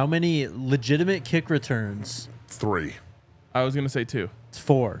team, how many legitimate kick returns? 3, I was going to say 2. It's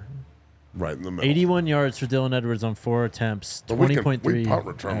 4. right in the middle. 81 yards for Dylan Edwards on 4 attempts. But 20.3. we punt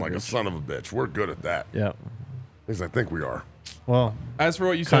return like a average. son of a bitch. We're good at that. Yeah. At least I think we are. Well, As for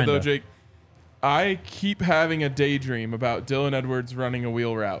what you said, though, Kinda. Jake, I keep having a daydream about Dylan Edwards running a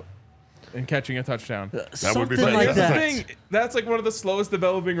wheel route and catching a touchdown. That would be something like Here's the that. thing, that's like one of the slowest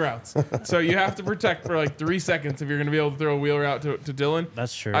developing routes. So you have to protect for like 3 seconds if you're going to be able to throw a wheel route to Dylan.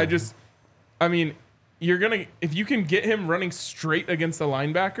 That's true. I mean, you're going to, if you can get him running straight against the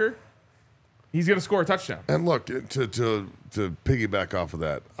linebacker, he's going to score a touchdown. And look, to piggyback off of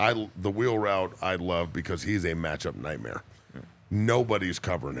that, the wheel route I love because he's a matchup nightmare. Nobody's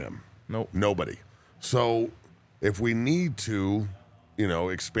covering him. Nope. Nobody. So if we need to,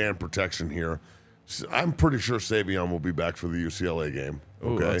 expand protection here, I'm pretty sure Savion will be back for the UCLA game.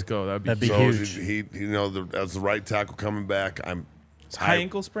 Ooh, Okay. let's go. That'd be, That'd be So huge. as the right tackle coming back, high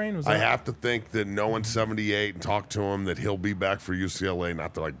ankle sprain. Was I that? have to think that knowing 78 and talk to him that he'll be back for UCLA.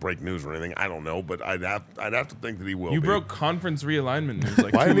 Not to like break news or anything. I don't know, but I'd have to think that he will. You be. broke conference realignment news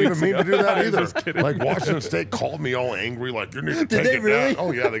like I 2 didn't even weeks mean ago. to do that I was either. just kidding. Like Washington State called me all angry, like you need to take they it really? down.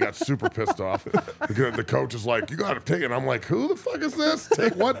 Oh yeah, they got super pissed off. The coach is like, you got to take it. I'm like, who the fuck is this?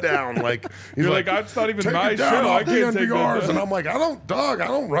 Take what down? Like he's You're like, "It's not even take my it down show. off I can't take that DNVRs. down." And I'm like, I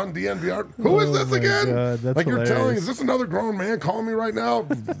don't run DNVR. Who is Oh this my again? God, that's like you're telling, hilarious. is this another grown man calling me right now?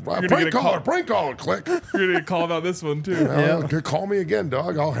 get a Prank caller, click. You're going to get called out this one, too. Call me again,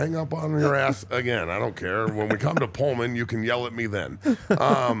 dog. I'll hang up on your ass again. I don't care. When we come to Pullman, you can yell at me then.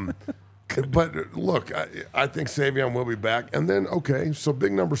 But look, I think Savion will be back. And then, okay, so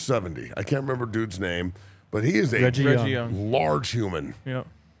big number 70. I can't remember dude's name, but he is a Reggie Reggie Young. Young. large human. Yeah.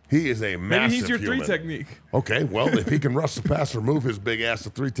 He is a massive Maybe he's your human. 3 technique. Okay, well, if he can rush the passer, move his big ass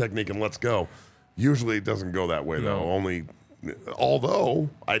to 3 technique, and let's go. Usually it doesn't go that way, though.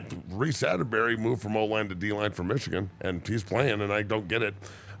 Although Reese Atterbury moved from O-line to D-line for Michigan, and he's playing, and I don't get it.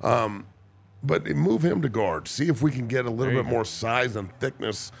 But move him to guard. See if we can get a little bit more size and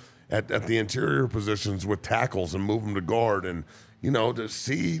thickness at the interior positions with tackles and move him to guard. And, to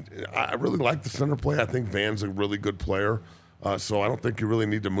see, I really like the center play. I think Van's a really good player. So I don't think you really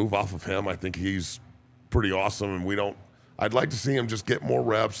need to move off of him. I think he's pretty awesome, and I'd like to see him just get more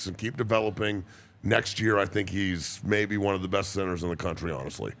reps and keep developing. Next year, I think he's maybe one of the best centers in the country,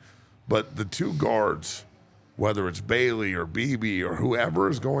 honestly. But the 2 guards, whether it's Bailey or BB or whoever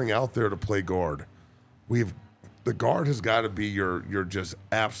is going out there to play guard, the guard has got to be your just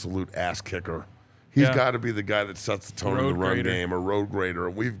absolute ass kicker. He's got to be the guy that sets the tone in the run game, or road grader.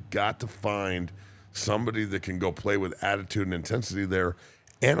 We've got to find somebody that can go play with attitude and intensity there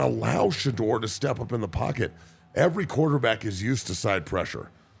and allow Shedeur to step up in the pocket. Every quarterback is used to side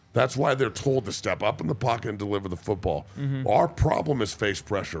pressure. That's why they're told to step up in the pocket and deliver the football. Our problem is face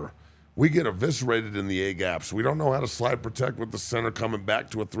pressure. We get eviscerated in the A gaps. We don't know how to slide protect with the center coming back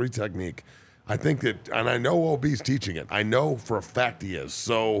to a 3 technique. I think that, and I know OB's teaching it. I know for a fact he is.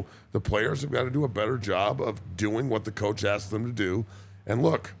 So the players have got to do a better job of doing what the coach asks them to do. And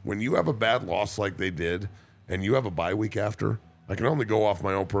look, when you have a bad loss like they did, and you have a bye week after, I can only go off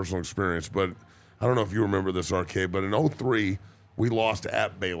my own personal experience, but I don't know if you remember this, RK, but in 2003, we lost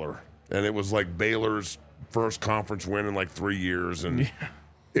at Baylor. And it was like Baylor's first conference win in like 3 years. And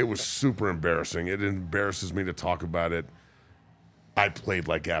it was super embarrassing. It embarrasses me to talk about it. I played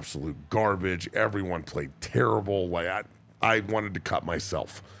like absolute garbage. Everyone played terrible. Like I wanted to cut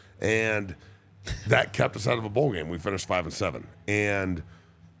myself. And that kept us out of a bowl game. We finished 5-7. And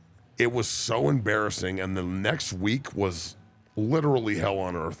it was so embarrassing. And the next week was literally hell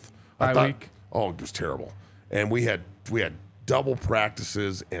on earth. Week? Oh, it was terrible. And we had double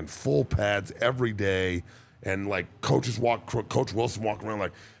practices and full pads every day. And like Coach Wilson walking around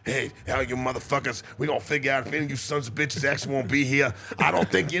like, hey, how you motherfuckers, we gonna figure out if any of you sons of bitches actually won't be here. I don't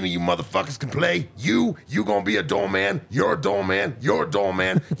think any of you motherfuckers can play. You gonna be a doorman. You're a doorman. You're a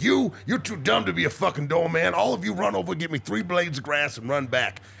doorman. You're too dumb to be a fucking doorman. All of you run over, get me 3 blades of grass and run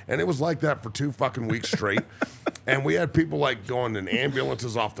back. And it was like that for 2 fucking weeks straight. And we had people like going in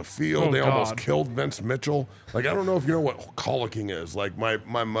ambulances off the field. Oh, they almost God. killed Vince Mitchell. Like, I don't know if you know what colicking is. Like my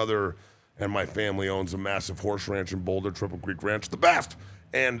mother and my family owns a massive horse ranch in Boulder, Triple Creek Ranch, the best.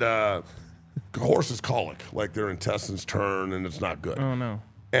 And horses colic, like their intestines turn, and it's not good. Oh, no.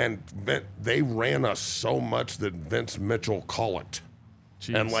 And they ran us so much that Vince Mitchell colicked.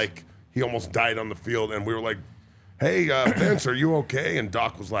 Jeez. And like he almost died on the field. And we were like, hey, Vince, are you okay? And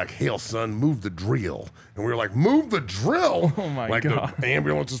Doc was like, hell, son, move the drill. And we were like, move the drill? Oh, my like God. The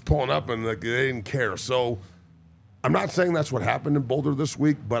ambulance is pulling up and like, they didn't care. So I'm not saying that's what happened in Boulder this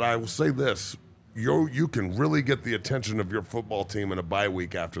week, but I will say this. You can really get the attention of your football team in a bye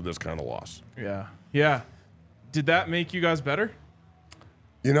week after this kind of loss. Yeah. Yeah. Did that make you guys better?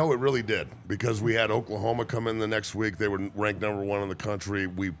 You know, it really did, because we had Oklahoma come in the next week. They were ranked number 1 in the country.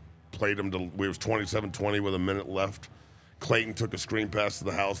 We played them we was 27-20 with a minute left. Clayton took a screen pass to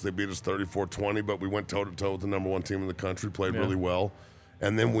the house. They beat us 34-20, but we went toe-to-toe with the number 1 team in the country, played really well.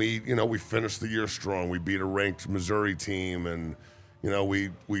 And then we finished the year strong. We beat a ranked Missouri team, and,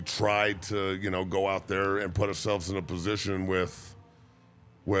 we tried to, go out there and put ourselves in a position with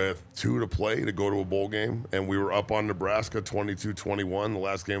 2 to play to go to a bowl game, and we were up on Nebraska 22-21 the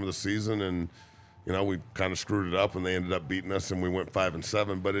last game of the season, and we kind of screwed it up, and they ended up beating us, and we went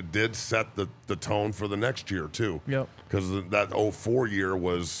 5-7. But it did set the tone for the next year too. Yep. Because that 04 year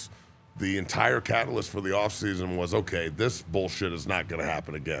was the entire catalyst for the offseason was, okay, this bullshit is not going to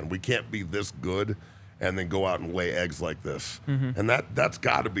happen again. We can't be this good and then go out and lay eggs like this. Mm-hmm. And that's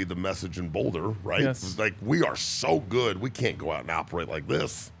got to be the message in Boulder, right? Yes. Like, we are so good, we can't go out and operate like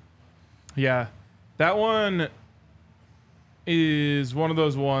this. Yeah. That one is one of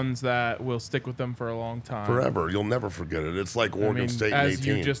those ones that will stick with them for a long time. Forever. You'll never forget it. It's like Oregon State in 18. As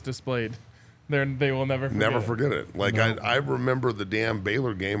you just displayed. They will never forget Never forget it. Like, no. I remember the damn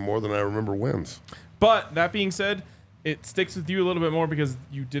Baylor game more than I remember wins. But that being said, it sticks with you a little bit more because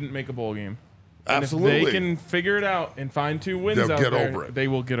you didn't make a bowl game. And Absolutely. if they can figure it out and find 2 wins They'll out get there, over it. They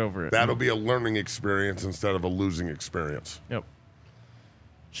will get over it. That'll be a learning experience instead of a losing experience. Yep.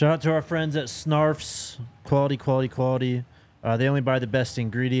 Shout out to our friends at Snarfs. Quality, quality, quality. They only buy the best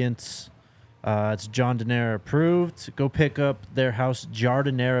ingredients. It's John Denera approved. Go pick up their house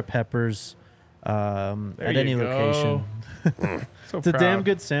Jardinera peppers at any location. So It's a proud. damn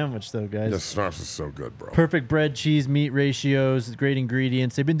good sandwich, though, guys. The Snarfs is so good, bro. Perfect bread, cheese, meat ratios, great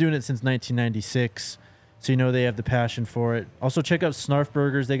ingredients. They've been doing it since 1996, so you know they have the passion for it. Also, check out Snarf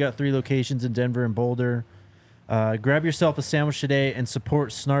Burgers. They got 3 locations in Denver and Boulder. Grab yourself a sandwich today and support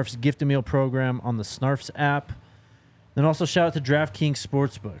Snarf's gift a meal program on the Snarfs app. Then also shout out to DraftKings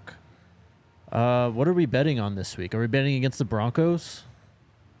Sportsbook. What are we betting on this week? Are we betting against the Broncos?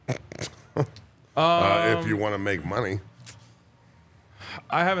 If you want to make money.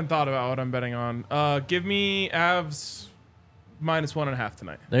 I haven't thought about what I'm betting on. Give me Avs -1.5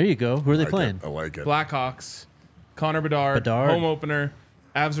 tonight. There you go. Who are they playing? I like it. Blackhawks, Connor Bedard, home opener.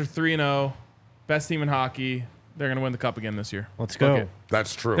 Avs are 3-0, best team in hockey. They're going to win the cup again this year. Let's go. Okay.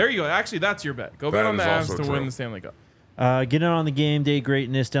 That's true. There you go. Actually, that's your bet. Go bet That on the is Avs also to true. win the Stanley Cup. Get in on the game day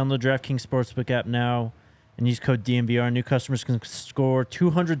greatness. Download DraftKings Sportsbook app now and use code DMVR. New customers can score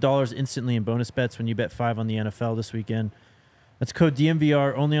 $200 instantly in bonus bets when you bet 5 on the NFL this weekend. That's code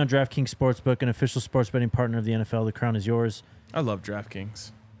DMVR only on DraftKings Sportsbook, an official sports betting partner of the NFL. The crown is yours. I love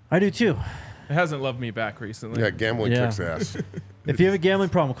DraftKings. I do too. It hasn't loved me back recently. Yeah, gambling Yeah. kicks ass. If you have a gambling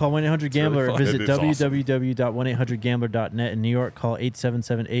problem, call 1-800-GAMBLER or really visit fun. It is awesome. www.1800gambler.net. In New York, call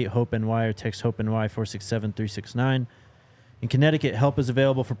 877-8-HOPE-NY or text HOPE-NY 467-369. In Connecticut, help is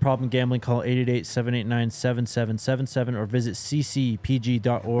available for problem gambling. Call 888-789-7777 or visit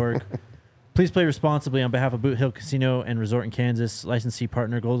ccpg.org. Please play responsibly on behalf of Boot Hill Casino and Resort in Kansas. Licensee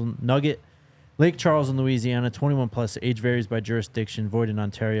partner Golden Nugget. Lake Charles in Louisiana. 21 plus. Age varies by jurisdiction. Void in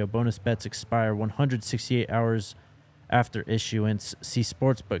Ontario. Bonus bets expire 168 hours after issuance. See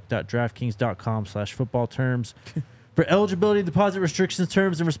sportsbook.draftkings.com/football terms for eligibility, deposit restrictions,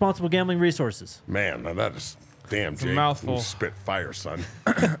 terms, and responsible gambling resources. Man, now that is damn, Jake. mouthful. You spit fire, son.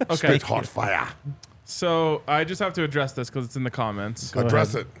 Okay. Spit hot fire. So I just have to address this because it's in the comments.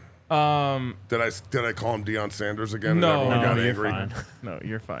 Address it. Did I call him Deion Sanders again? And No. everyone got you're angry? fine. No,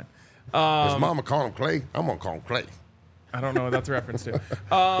 you're fine. His mama called him Clay. I'm gonna call him Clay. I don't know what that's a reference to.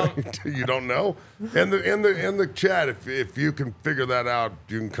 You don't know? In the chat, if you can figure that out,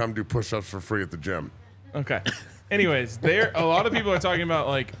 you can come do push-ups for free at the gym. Okay. Anyways, a lot of people are talking about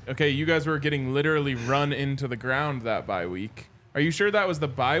like, okay, you guys were getting literally run into the ground that bye week. Are you sure that was the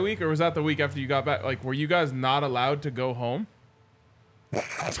bye week or was that the week after you got back? Like, were you guys not allowed to go home?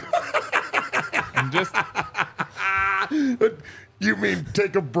 I'm just You mean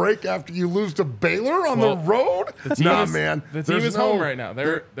take a break after you lose to Baylor on the road? Nah, man. The team There's is home right now.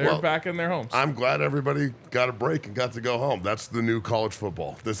 They're well, back in their homes. I'm glad everybody got a break and got to go home. That's the new college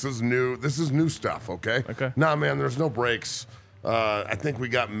football. This is new. This is new stuff. Okay. Okay. Nah, man. There's no breaks. I think we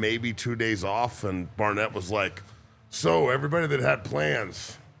got maybe 2 days off, and Barnett was like, "So everybody that had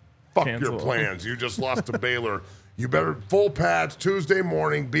plans, fuck Cancel. your plans. You just lost to Baylor. You better full pads Tuesday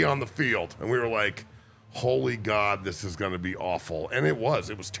morning. Be on the field." And we were like, holy God, this is going to be awful. And it was.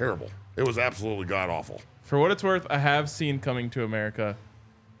 It was terrible. It was absolutely god-awful. For what it's worth, I have seen Coming to America.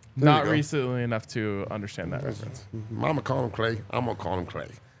 There Not you go. recently enough to understand that reference. Mama call him Clay. I'm going to call him Clay.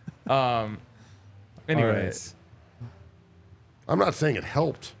 Anyways. I'm not saying it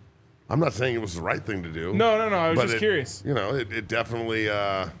helped. I'm not saying it was the right thing to do. No. I was but just curious. You know, it definitely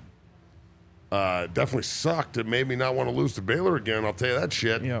definitely sucked. It made me not want to lose to Baylor again. I'll tell you that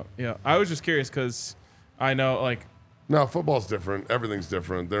shit. Yeah. I was just curious because I know, like, No, football's different. Everything's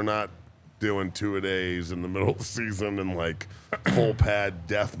different. They're not doing two-a-days in the middle of the season and like full pad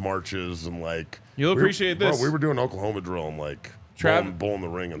death marches and like. You'll appreciate this. Bro, we were doing Oklahoma drill and like bowling the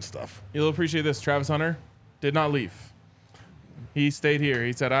ring and stuff. You'll appreciate this. Travis Hunter did not leave. He stayed here.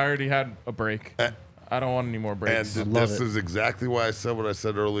 He said, I already had a break. I don't want any more breaks. And this is exactly why I said what I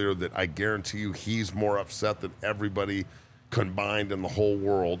said earlier, that I guarantee you he's more upset than everybody combined in the whole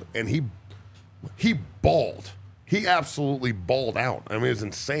world. And he bawled. He absolutely bawled out. I mean, it was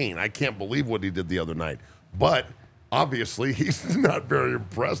insane. I can't believe what he did the other night. But obviously, he's not very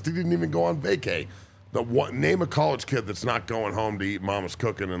impressed. He didn't even go on vacay. Name a college kid that's not going home to eat mama's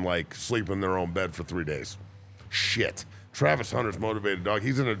cooking and like sleep in their own bed for 3 days. Shit. Travis Hunter's motivated, dog.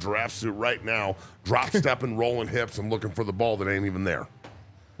 He's in a giraffe suit right now, drop stepping, rolling hips, and looking for the ball that ain't even there.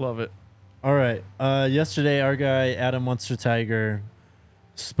 Love it. All right. Yesterday, our guy, Adam Munster Tiger,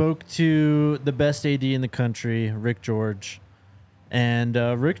 spoke to the best AD in the country, Rick George. And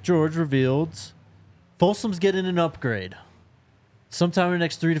Rick George revealed Folsom's getting an upgrade. Sometime in the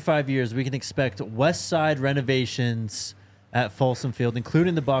next 3 to 5 years, we can expect West Side renovations at Folsom Field,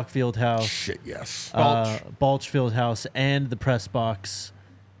 including the Bach Field House. Shit, yes. Balch Field House, and the press box.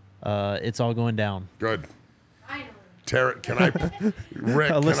 It's all going down. Good. Tara, can I?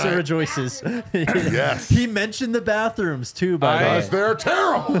 Rick, Alyssa can I? rejoices. Yes. He mentioned the bathrooms, too, by the way. Because they're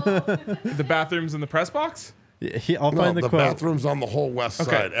terrible. The bathrooms in the press box? I'll find the the quote. bathrooms on the whole west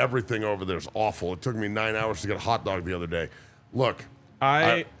Okay. side, everything over there is awful. It took me 9 hours to get a hot dog the other day. Look,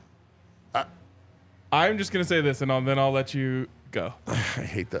 I'm just going to say this, and then I'll let you go. I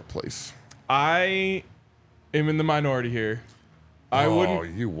hate that place. I am in the minority here. I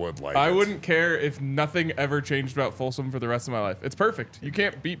You would like I it. wouldn't care if nothing ever changed about Folsom for the rest of my life. It's perfect. You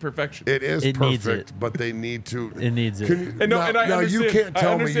can't beat perfection. It is It needs perfect, it. but they need to. It needs it. Can you, And no, now, and I now you understand- can't I tell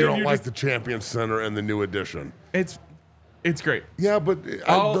me you understand don't you're like just- the Champion Center and the new addition. It's great. Yeah, but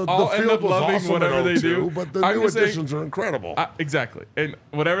I'll the end field up was loving awesome whatever at they 02, do. but the I'm new just saying- additions are incredible. Exactly. And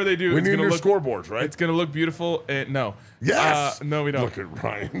whatever they do, We it's need going to new look scoreboards, right? It's going to look beautiful. No. Yes. No, we don't. Look at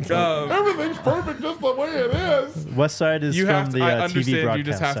Ryan. Um, Everything's perfect just the way it is. West Side is You from have to. the I TV understand. broadcast You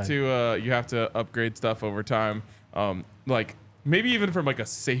just have side. to. You have to upgrade stuff over time. Like maybe even from like a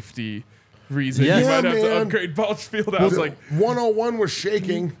safety reason, Yes. you might Yeah, have to man. upgrade Balch Field House. Like 101 was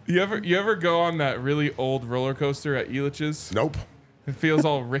shaking. you ever go on that really old roller coaster at Elitch's? Nope. It feels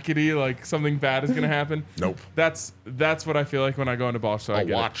all rickety, like something bad is gonna happen. Nope. That's what I feel like when I go into Balch. So I I'll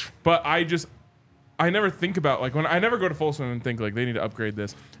get watch. it. But I never think about like when I never go to Folsom and think like they need to upgrade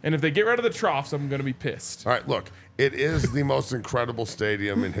this. And if they get rid of the troughs, I'm gonna be pissed. All right, look, it is the most incredible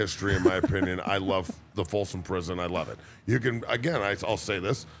stadium in history, in my opinion. I love the Folsom Prison. I love it. You can, again, I'll say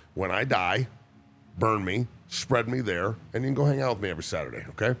this. When I die, burn me, spread me there, and you can go hang out with me every Saturday,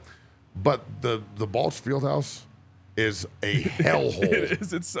 okay? But the Balch Fieldhouse is a hellhole. It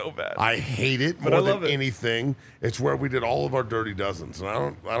is. It's so bad. I hate it But I more love than it. anything. It's where we did all of our dirty dozens. And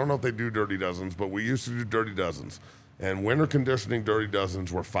I don't know if they do dirty dozens, but we used to do dirty dozens. And winter conditioning dirty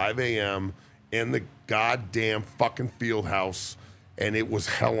dozens were 5 a.m. in the goddamn fucking field house, and it was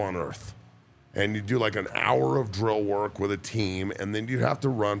hell on earth. And you do like an hour of drill work with a team, and then you'd have to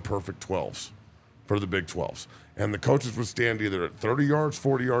run perfect 12s for the Big 12s. And the coaches would stand either at 30 yards,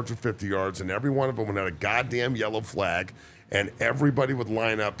 40 yards, or 50 yards, and every one of them would have a goddamn yellow flag, and everybody would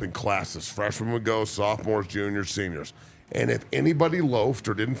line up in classes. Freshmen would go, sophomores, juniors, seniors. And if anybody loafed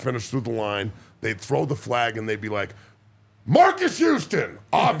or didn't finish through the line, they'd throw the flag, and they'd be like, Marcus Houston!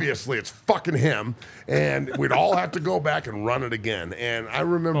 Obviously, it's fucking him. And we'd all have to go back and run it again. And I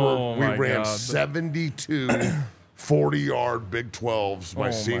remember Oh, we my ran God. 72 40-yard Big 12s my Oh,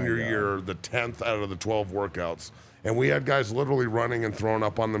 my senior God. year, the 10th out of the 12 workouts. And we had guys literally running and throwing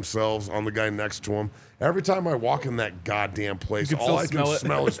up on themselves, on the guy next to him. Every time I walk in that goddamn place, You can all still I can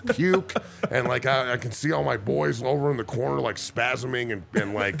smell it. smell is puke. And like I can see all my boys over in the corner like spasming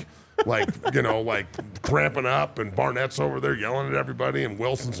and like cramping up, and Barnett's over there yelling at everybody, and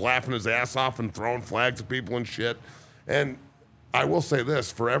Wilson's laughing his ass off and throwing flags at people and shit. And I will say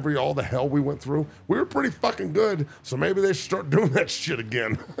this: for all the hell we went through, we were pretty fucking good. So maybe they should start doing that shit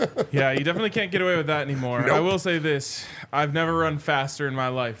again. Yeah, you definitely can't get away with that anymore. Nope. I will say this: I've never run faster in my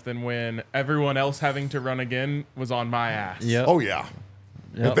life than when everyone else having to run again was on my ass. Yep. Oh yeah.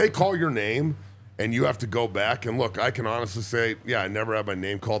 Yep. If they call your name and you have to go back and look, I can honestly say, yeah, I never had my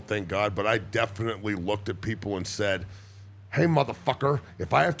name called, thank God, but I definitely looked at people and said, hey, motherfucker,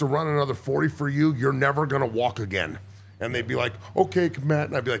 if I have to run another 40 for you, you're never going to walk again. And they'd be like, okay, Matt.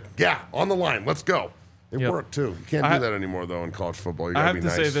 And I'd be like, yeah, on the line. Let's go. It Yep. worked, too. You can't do that anymore, though, in college football. You I got have to to be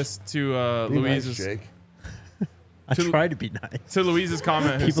nice. say this to Be nice, Louise's Jake. I try to be nice. to Louise's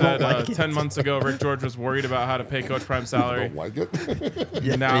comment, who People said don't like it. 10 months ago Rick George was worried about how to pay Coach Prime salary. Don't like it?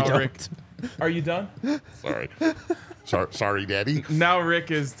 Yeah, Now they don't. Rick, are you done? Sorry, Daddy. Now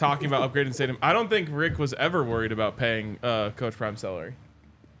Rick is talking about upgrading stadium. I don't think Rick was ever worried about paying Coach Prime salary.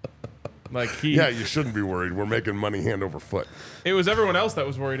 Like Yeah, you shouldn't be worried. We're making money hand over foot. it was everyone else that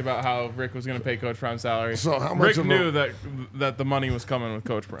was worried about how Rick was going to pay Coach Prime salary. So how much Rick of a- knew that the money was coming with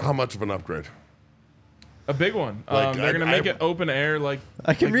Coach Prime. How much of an upgrade? A big one. Like, They're going to make it open air. Like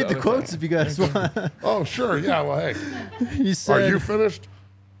I can like read the other quotes side. if you guys want. Oh, sure. Yeah, well, hey. He Are said, you finished?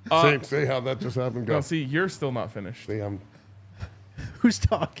 Say how that just happened. Go. No, see, you're still not finished. See, who's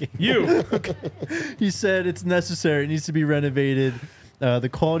talking? You. He said it's necessary. It needs to be renovated. The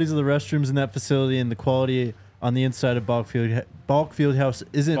qualities of the restrooms in that facility and the quality on the inside of Balk Field House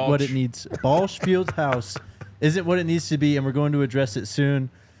isn't what it Balch. needs. Balch Field House isn't what it needs to be, and we're going to address it soon.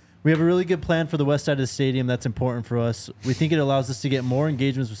 We have a really good plan for the west side of the stadium. That's important for us. We think it allows us to get more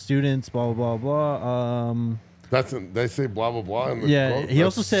engagements with students. Blah blah blah blah. they say blah blah blah. In the Yeah, quote? he That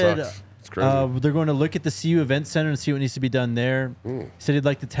also said sucks. It's crazy. they're going to look at the CU Event Center and see what needs to be done there. He said he'd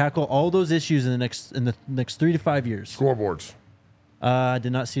like to tackle all those issues in the next 3 to 5 years. Scoreboards. I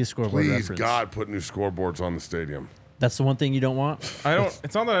did not see a scoreboard Please, reference. God, put new scoreboards on the stadium. That's the one thing you don't want. I don't.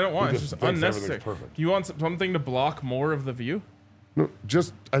 It's not that I don't want. He It's just just thinks unnecessary. everything's perfect. You want something to block more of the view? No,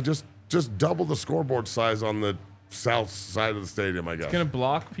 just double the scoreboard size on the south side of the stadium, I guess. It's gonna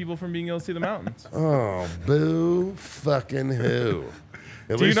block people from being able to see the mountains. Oh, boo fucking who.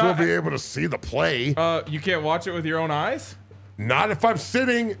 At Do you least we'll not- be able to see the play. You can't watch it with your own eyes. Not if I'm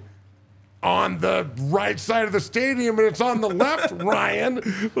sitting on the right side of the stadium and it's on the left,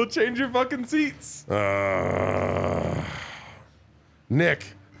 Ryan. We'll change your fucking seats.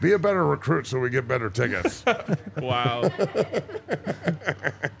 Nick, be a better recruit so we get better tickets. Wow.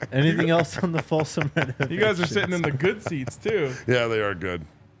 Anything else on the Folsom renovation? You guys are sitting in the good seats too. Yeah, they are good.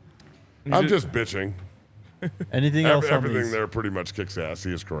 I'm just bitching. Anything else on Everything these? there pretty much kicks ass.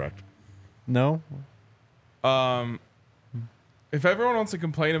 He is correct. No? If everyone wants to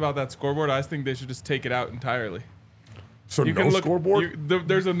complain about that scoreboard, I think they should just take it out entirely. So You no can look. scoreboard?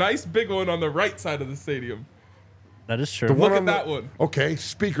 There's a nice big one on the right side of the stadium. That is true. The Look one at on the- that one. Okay,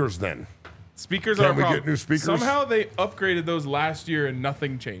 speakers then. Speakers Can are a we problem. get new speakers? Somehow they upgraded those last year and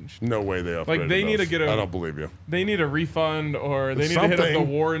nothing changed. No way they upgraded Like, they need to those. get a- I don't believe you. They need a refund or they need to hit up the Something.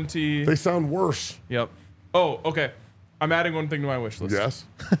 warranty. They sound worse. Yep. Oh, okay. I'm adding one thing to my wish list. Yes?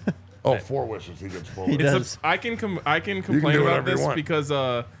 Oh, 4 wishes. He gets 4 He wishes. does. I can complain do about whatever you this want.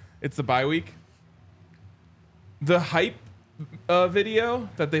 because it's the bye week. The hype video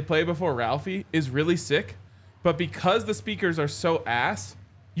that they play before Ralphie is really sick, but because the speakers are so ass,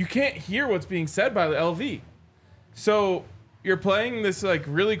 you can't hear what's being said by the LV. So you're playing this like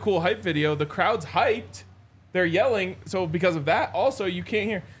really cool hype video. The crowd's hyped. They're yelling. So because of that, also you can't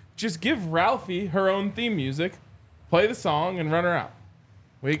hear. Just give Ralphie her own theme music, play the song, and run her out.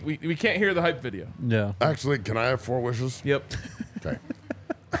 We can't hear the hype video. Yeah. Actually, can I have 4 wishes? Yep. Okay.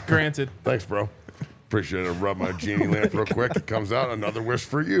 Granted. Thanks, bro. Appreciate it. Rub my genie lamp real quick. It comes out. Another wish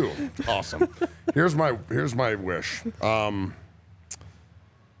for you. Awesome. Here's my wish.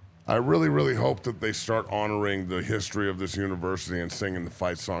 I really, really hope that they start honoring the history of this university and singing the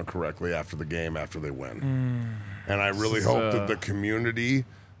fight song correctly after the game, after they win. And I really hope that the community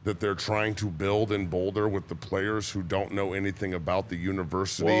that they're trying to build in Boulder with the players who don't know anything about the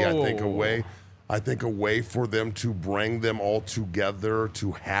university, I think a way for them to bring them all together,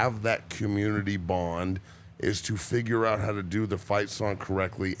 to have that community bond, is to figure out how to do the fight song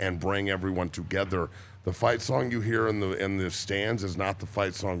correctly and bring everyone together. The fight song you hear in the stands is not the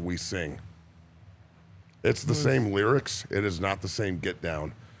fight song we sing. It's the same lyrics. It is not the same get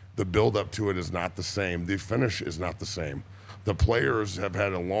down. The build up to it is not the same. The finish is not the same. The players have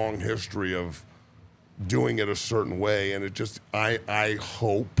had a long history of doing it a certain way, and it just I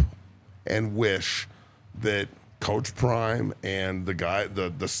hope and wish that Coach Prime and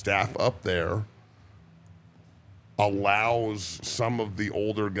the staff up there allows some of the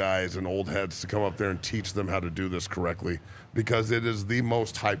older guys and old heads to come up there and teach them how to do this correctly, because it is the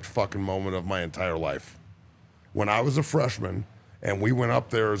most hyped fucking moment of my entire life. When I was a freshman and we went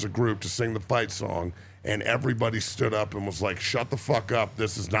up there as a group to sing the fight song, and everybody stood up and was like, shut the fuck up.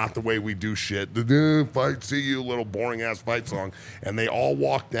 This is not the way we do shit. The fight, see you, little boring ass fight song. And they all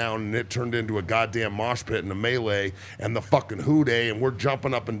walked down, and it turned into a goddamn mosh pit and a melee and the fucking hoo-day, and we're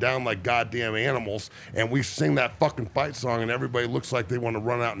jumping up and down like goddamn animals. And we sing that fucking fight song, and everybody looks like they want to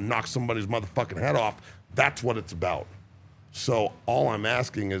run out and knock somebody's motherfucking head off. That's what it's about. So all I'm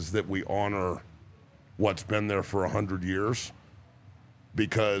asking is that we honor what's been there for 100 years,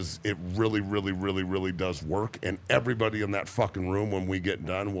 because it really, really, really, really does work. And everybody in that fucking room, when we get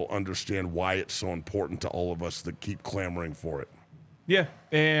done, will understand why it's so important to all of us that keep clamoring for it. Yeah,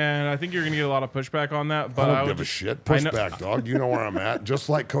 and I think you're going to get a lot of pushback on that. But I don't give a shit. Push back, dog. You know where I'm at. Just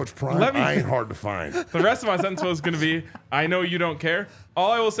like Coach Prime, I ain't hard to find. The rest of my sentence was going to be, I know you don't care.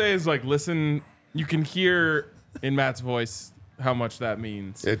 All I will say is, like, listen, you can hear in Matt's voice how much that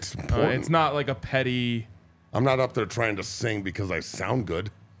means. It's important. It's not like a petty... I'm not up there trying to sing because I sound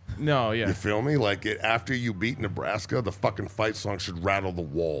good. No, yeah. You feel me? Like, after you beat Nebraska, the fucking fight song should rattle the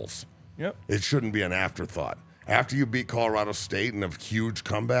walls. Yep. It shouldn't be an afterthought. After you beat Colorado State in a huge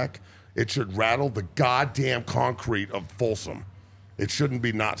comeback, it should rattle the goddamn concrete of Folsom. It shouldn't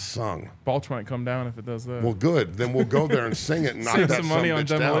be not sung. Balch might come down if it does that. Well, good. Then we'll go there and sing it and knock Save that some money son of a on bitch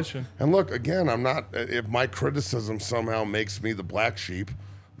demolition. down. And look, again, I'm not. If my criticism somehow makes me the black sheep,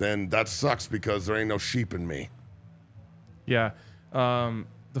 then that sucks, because there ain't no sheep in me. Yeah.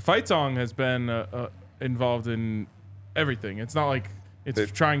 The fight song has been involved in everything. It's not like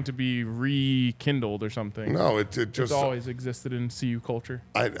it's trying to be rekindled or something. No, it just it's always existed in CU culture.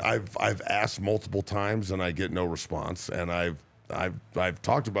 I've asked multiple times and I get no response, and I've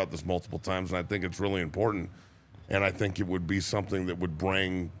talked about this multiple times, and I think it's really important, and I think it would be something that would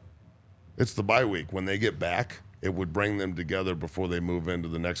bring. It's the bye week. When they get back, it would bring them together before they move into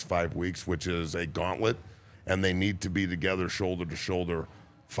the next 5 weeks, which is a gauntlet, and they need to be together, shoulder to shoulder,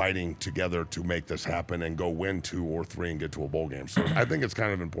 fighting together to make this happen and go win 2 or 3 and get to a bowl game. So I think it's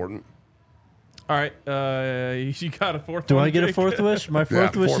kind of important. All right, you got a fourth Do one, I get Jake? a fourth wish? My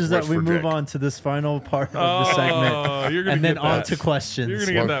fourth wish is that we move on to this final part of the segment, you're gonna and then get on that. to questions. You're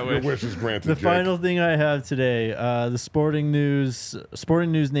gonna get that Your wish. wish is granted, The Jake. final thing I have today, the Sporting News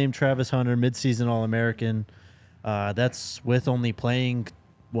named Travis Hunter midseason All-American. That's with only playing,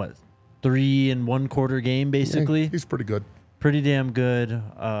 3 1/4 game, basically. Yeah, he's pretty good. Pretty damn good.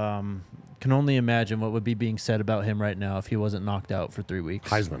 Can only imagine what would be being said about him right now if he wasn't knocked out for 3 weeks.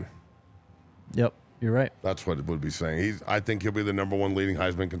 Heisman. Yep, you're right. That's what it would be saying. I think he'll be the number 1 leading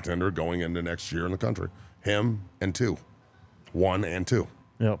Heisman contender going into next year in the country. Him and 2. 1 and 2.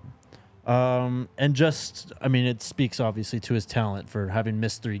 Yep. And just, it speaks obviously to his talent for having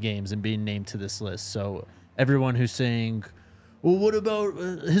missed 3 games and being named to this list. So everyone who's saying, well, what about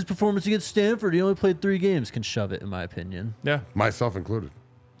his performance against Stanford? He only played 3 games, can shove it, in my opinion. Yeah. Myself included.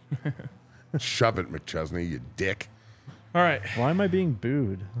 Shove it, McChesney, you dick. All right. Why am I being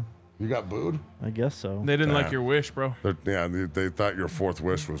booed? You got booed? I guess so. They didn't like your wish, bro. They thought your 4th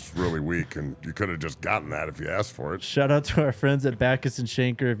wish was really weak, and you could have just gotten that if you asked for it. Shout out to our friends at Backus and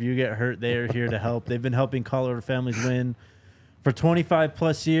Shanker. If you get hurt, they are here to help. They've been helping Colorado families win for 25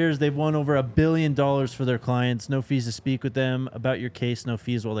 plus years. They've won over $1 billion for their clients. No fees to speak with them about your case. No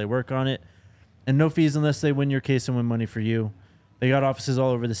fees while they work on it. And no fees unless they win your case and win money for you. They got offices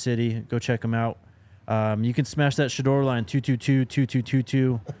all over the city. Go check them out. You can smash that Shador line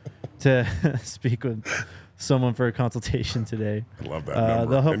 222-2222 to speak with someone for a consultation today. I love that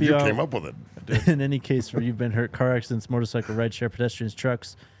number. They'll help and you out. came up with it. In any case where you've been hurt, car accidents, motorcycle, rideshare, pedestrians,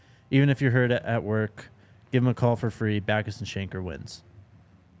 trucks, even if you're hurt at work, give them a call for free. Backus and Shanker wins.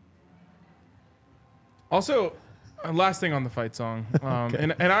 Also, last thing on the fight song,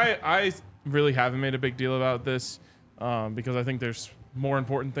 and I really haven't made a big deal about this because I think there's more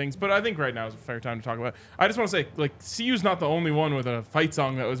important things, but I think right now is a fair time to talk about it. I just want to say, CU's not the only one with a fight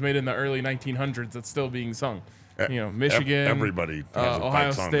song that was made in the early 1900s that's still being sung. Michigan, everybody has a Ohio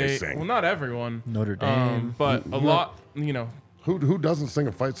fight song they State. sing. Well, not everyone. Notre Dame. But a lot, Who doesn't sing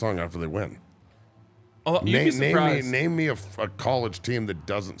a fight song after they win? you'd be surprised. Name me a college team that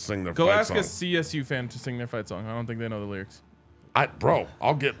doesn't sing their Go fight ask song. a CSU fan to sing their fight song. I don't think they know the lyrics.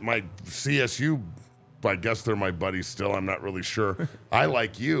 I'll get my CSU. I guess they're my buddies still. I'm not really sure. I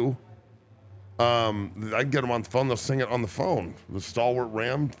like you. I can get them on the phone. They'll sing it on the phone. The Stalwart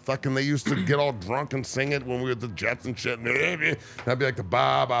Ram. Fucking, they used to get all drunk and sing it when we were at the Jets and shit. That'd be like the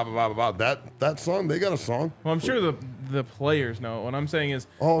ba ba ba ba ba. That song. They got a song. Well, I'm sure the players know. What I'm saying is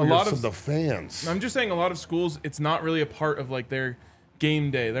Oh, a lot of the fans. I'm just saying a lot of schools, it's not really a part of like their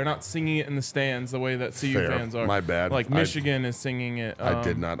game day. They're not singing it in the stands the way that CU Fair. fans are. My bad. Like Michigan is singing it. I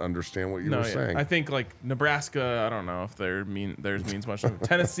did not understand what you were saying. I think like Nebraska, I don't know if theirs means much.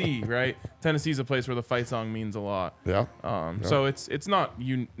 Tennessee, right? Tennessee's a place where the fight song means a lot. Yeah. So it's not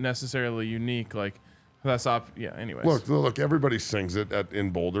necessarily unique. Like that's anyways. Look, everybody sings it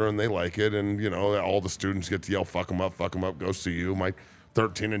in Boulder and they like it, and all the students get to yell "fuck 'em up, go CU." My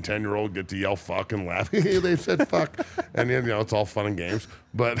 13 and 10-year-old get to yell "fuck" and laugh. They said "fuck," and it's all fun and games.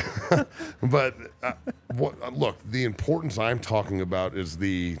 But look, the importance I'm talking about is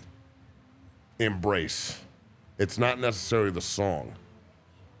the embrace. It's not necessarily the song.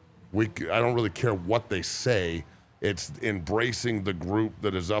 I don't really care what they say. It's embracing the group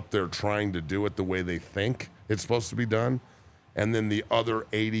that is up there trying to do it the way they think it's supposed to be done. And then the other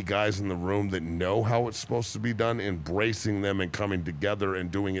 80 guys in the room that know how it's supposed to be done, embracing them and coming together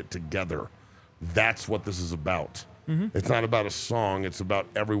and doing it together. That's what this is about. Mm-hmm. It's not about a song. It's about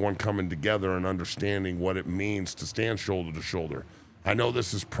everyone coming together and understanding what it means to stand shoulder to shoulder. I know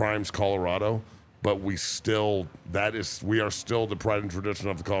this is Prime's Colorado, but we are still the pride and tradition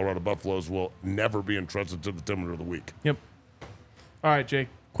of the Colorado Buffaloes. Will never be entrusted to the Timber of the Week. Yep. All right, Jake.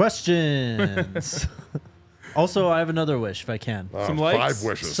 Questions. Also, I have another wish if I can. Some likes? 5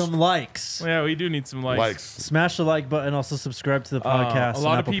 wishes. Some likes. Yeah, we do need some likes. Smash the like button. Also, subscribe to the podcast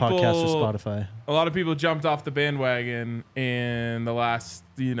on Apple Podcasts or Spotify. A lot of people jumped off the bandwagon in the last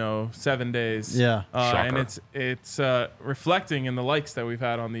 7 days. Yeah, and it's reflecting in the likes that we've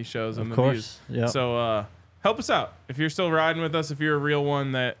had on these shows and of the course. views. Yeah. So help us out if you're still riding with us. If you're a real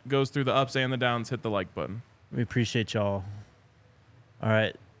one that goes through the ups and the downs, hit the like button. We appreciate y'all. All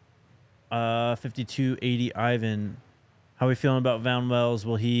right. 5280 Ivan. How are we feeling about Van Wells?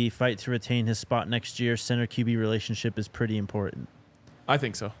 Will he fight to retain his spot next year? Center QB relationship is pretty important. I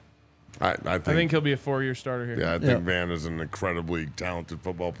think so. I think he'll be a 4-year starter here. Yeah, I think Van is an incredibly talented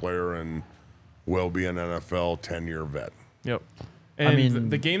football player and will be an NFL 10-year vet. Yep. And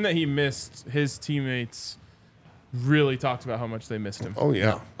the game that he missed, his teammates really talked about how much they missed him. Oh,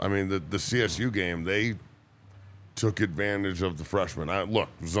 yeah. I mean, the CSU game, they took advantage of the freshman. Look,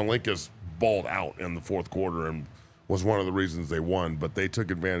 Zelinka's balled out in the fourth quarter and was one of the reasons they won, but they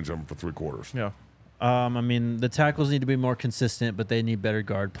took advantage of him for 3 quarters. Yeah. I mean, the tackles need to be more consistent, but they need better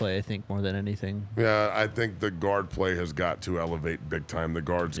guard play, I think, more than anything. Yeah, I think the guard play has got to elevate big time. The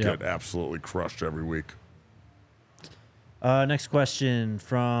guards get absolutely crushed every week. Next question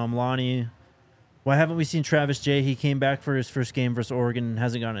from Lonnie. Why haven't we seen Travis Jay? He came back for his first game versus Oregon and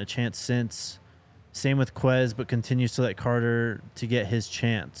hasn't gotten a chance since. Same with Quez, but continues to let Carter to get his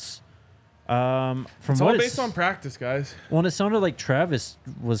chance. It's all based on practice, guys. Well, it sounded like Travis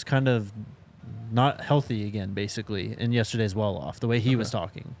was kind of not healthy again, basically, in yesterday's well-off, the way he was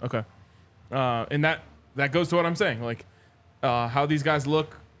talking. Okay. And that goes to what I'm saying. Like, how these guys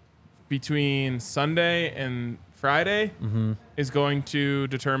look between Sunday and Friday is going to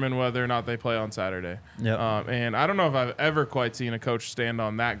determine whether or not they play on Saturday. Yep. And I don't know if I've ever quite seen a coach stand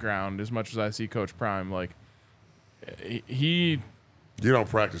on that ground as much as I see Coach Prime. Like, he... You don't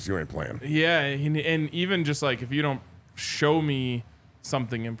practice, you ain't playing. Yeah, and even just like if you don't show me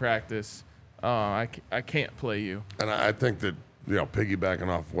something in practice, I can't play you. And I think that, piggybacking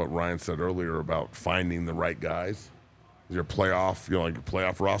off what Ryan said earlier about finding the right guys, your playoff, like your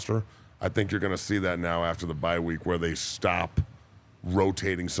playoff roster, I think you're going to see that now after the bye week where they stop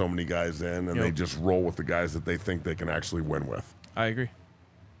rotating so many guys in and they just roll with the guys that they think they can actually win with. I agree.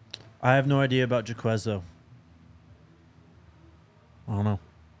 I have no idea about Jaquez, though. I don't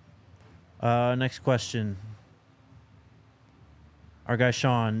know. Next question. Our guy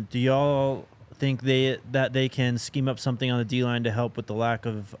Sean, do y'all think that they can scheme up something on the D-line to help with the lack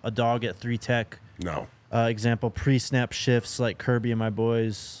of a dog at 3 tech? No. Example, pre-snap shifts like Kirby and my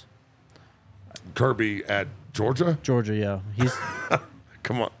boys. Kirby at Georgia? Georgia, yeah. He's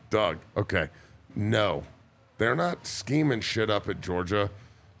Come on, Doug. Okay. No. They're not scheming shit up at Georgia.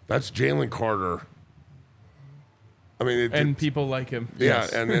 That's Jalen Carter. I mean, people like him. Yeah,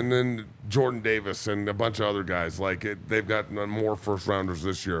 Yes. and then Jordan Davis and a bunch of other guys. They've got more first-rounders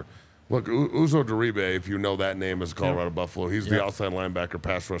this year. Look, Uzo Deribe, if you know that name, is Colorado Buffalo. He's the outside linebacker,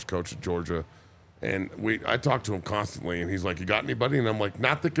 pass rush coach at Georgia. And I talk to him constantly, and he's like, you got anybody? And I'm like,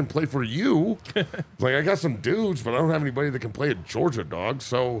 not that can play for you. Like, I got some dudes, but I don't have anybody that can play at Georgia, dog.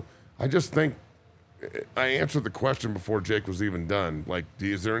 So I just think I answered the question before Jake was even done. Like,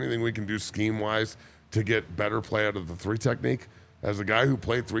 is there anything we can do scheme-wise to get better play out of the 3 technique? As a guy who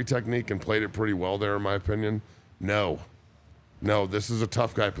played 3 technique and played it pretty well there, in my opinion, no. No, this is a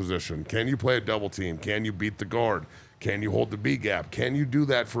tough guy position. Can you play a double team? Can you beat the guard? Can you hold the B gap? Can you do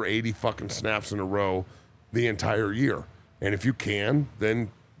that for 80 fucking snaps in a row the entire year? And if you can, then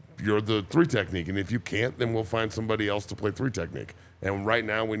you're the 3 technique. And if you can't, then we'll find somebody else to play 3 technique. And right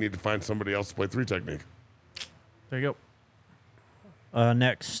now, we need to find somebody else to play 3 technique. There you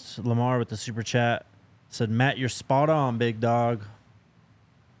Next, Lamar with the super chat said, Matt, you're spot on, big dog.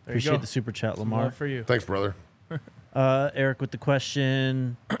 There you Appreciate go. the super chat, More Lamar. for you. Thanks, brother. Eric with the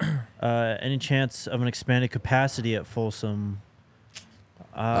question, any chance of an expanded capacity at Folsom?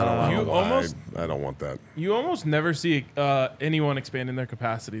 I don't You know. almost- I don't want that. You almost never see anyone expanding their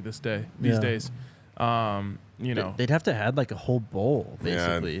capacity these Yeah. days. You know, They'd have to add like a whole bowl,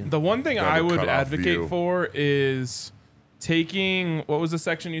 basically. the one thing Better I would cut off advocate view. for is taking what was the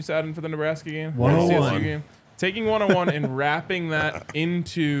section you sat in for the Nebraska game? 101. CSU game? Taking 101 and wrapping that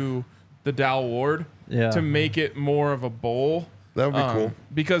into the Dow Ward Yeah. to make it more of a bowl. That would be cool.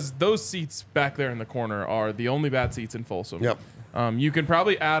 Because those seats back there in the corner are the only bad seats in Folsom. Yep. You can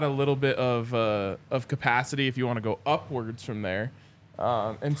probably add a little bit of capacity if you want to go upwards from there.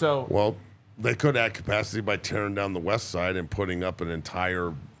 And so Well, they could add capacity by tearing down the west side and putting up an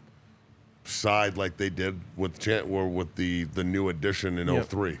entire side like they did with the new addition in Yep.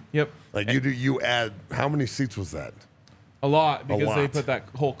 03. Yep. Like you add how many seats was that? A lot because they lot. put that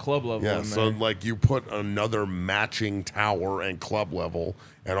whole club level Yeah, in so there. like you put another matching tower and club level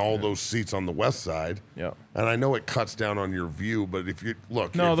and all those seats on the west side. Yep. And I know it cuts down on your view, but if you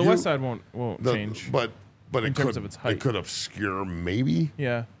look, No, if the you- west side won't change. But in it terms could of its height. it could obscure maybe.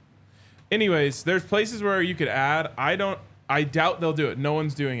 Yeah. Anyways, there's places where you could add. I doubt they'll do it. No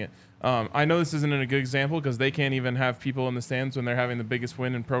one's doing it. I know this isn't a good example because they can't even have people in the stands when they're having the biggest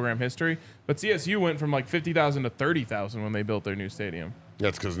win in program history. But CSU went from like 50,000 to 30,000 when they built their new stadium.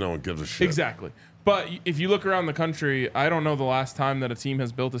 That's because no one gives a shit. Exactly. But if you look around the country, I don't know the last time that a team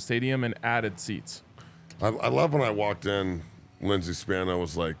has built a stadium and added seats. I love when I walked in, Lindsey Spano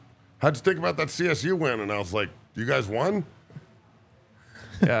was like, how'd you think about that CSU win? And I was like, you guys won?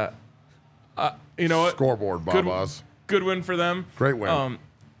 Yeah. You know what? Scoreboard, Good- Babas. Good win for them. Great win.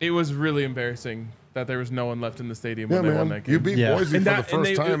 It was really embarrassing that there was no one left in the stadium Yeah, when they won man. that game. You beat Yeah. Boise And for that- the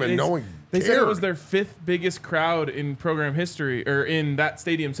first time, and no one They cared. said it was their 5th biggest crowd in program history, or in that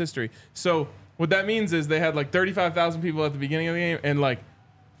stadium's history. So what that means is they had like 35,000 people at the beginning of the game and like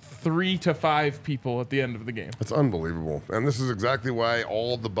 3 to 5 people at the end of the game. It's unbelievable. And this is exactly why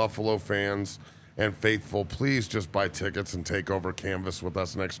all the Buffalo fans and faithful, please just buy tickets and take over Canvas with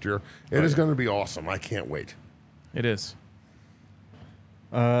us next year. It is going to be awesome. I can't wait. It is.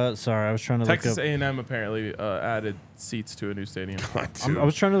 Sorry, I was trying to Texas look up. A&M apparently added seats to a new stadium. Dude, I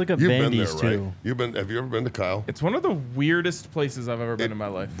was trying to look up you've been Vandy's there, right? too. Have you ever been to Kyle? It's one of the weirdest places I've ever been in my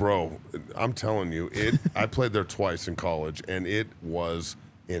life. Bro, I'm telling you, I played there twice in college, and it was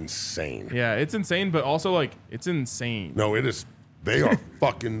insane. Yeah, it's insane, but also like it's insane. No, it is. They are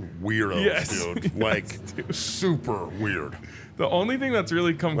fucking weirdos, Yes. dude. Yes, Like, dude. super weird. The only thing that's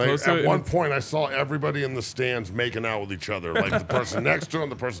really come Like, close to at it, one point, I saw everybody in the stands making out with each other. Like, the person next to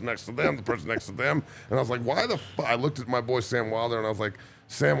them, the person next to them, the person next to them. And I was like, why the fuck? I looked at my boy Sam Wilder, and I was like,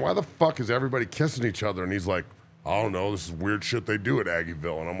 Sam, why the fuck is everybody kissing each other? And he's like, I don't know. This is weird shit they do at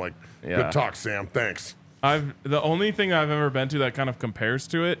Aggieville. And I'm like, Yeah. good talk, Sam. Thanks. the only thing I've ever been to that kind of compares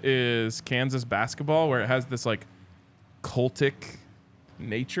to it is Kansas basketball, where it has this like cultic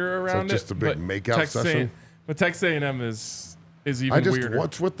nature around just it. a big but makeout Texas session? But Texas A&M is even I just, weirder.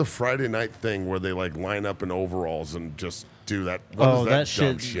 what's with the Friday night thing where they like line up in overalls and just do that? What Oh, is that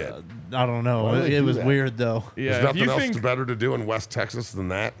dumb shit. I don't know. Why do they It do was that? weird though. Yeah, There's if nothing you else think, better to do in West Texas than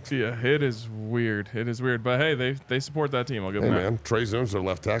that. yeah, it is weird. It is weird. But hey, they support that team. I'll give Hey, them man. Trey Zoom's their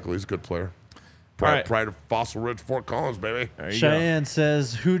left tackle. He's a good player. All right. Pride of Fossil Ridge, Fort Collins, baby. that. There you go. Cheyenne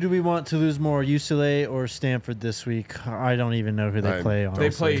says, "Who do we want to lose more, UCLA or Stanford this week?" I don't even know who they I play. don't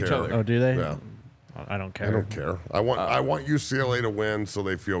They play each care. other. Oh, do they? Yeah. I don't care. I don't care. I want UCLA to win so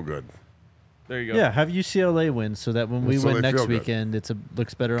they feel good. There you go. Yeah, have UCLA win so that when we So win they next feel good. weekend,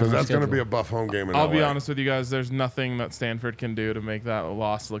 looks better on Because the that's going to schedule. be a buff home game in I'll LA. be honest with you guys. There's nothing that Stanford can do to make that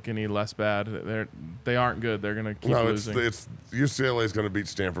loss look any less bad. They aren't good. They're gonna keep No, it's losing. UCLA is going to beat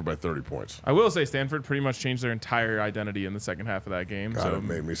Stanford by 30 points. I will say Stanford pretty much changed their entire identity in the second half of that game. God, so it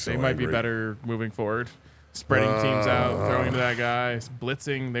made me so they might be angry. better moving forward. Spreading teams out, throwing to that guy,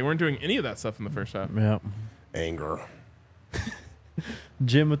 blitzing. They weren't doing any of that stuff in the first half. Yeah. Anger.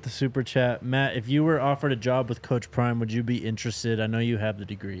 Jim with the super chat. Matt, if you were offered a job with Coach Prime, would you be interested? I know you have the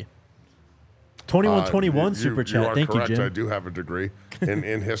degree. 2121 super chat. You are Thank correct. you, Jim. I do have a degree in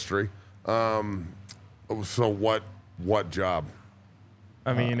history. So what job?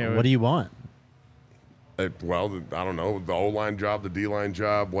 I mean, What do you want? Well, I don't know, the O-line job, the D-line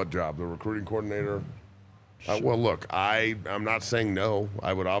job, what job? The recruiting coordinator? Well, look, I'm not saying no.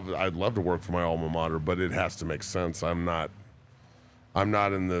 I'd love to work for my alma mater, but it has to make sense. I'm not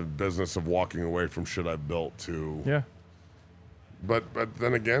in the business of walking away from shit I've built to. Yeah. But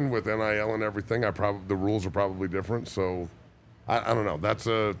then again, with NIL and everything, the rules are probably different. So I don't know. That's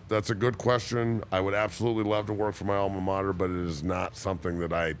a good question. I would absolutely love to work for my alma mater, but it is not something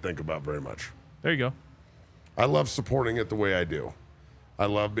that I think about very much. There you go. I love supporting it the way I do. I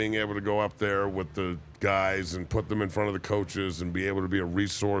love being able to go up there with the guys and put them in front of the coaches and be able to be a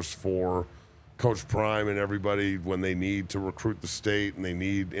resource for Coach Prime and everybody when they need to recruit the state and they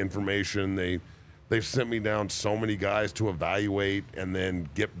need information. They've sent me down so many guys to evaluate and then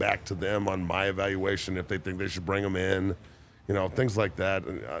get back to them on my evaluation if they think they should bring them in, things like that.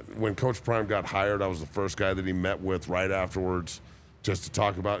 When Coach Prime got hired, I was the first guy that he met with right afterwards just to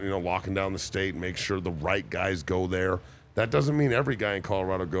talk about, locking down the state and make sure the right guys go there. That doesn't mean every guy in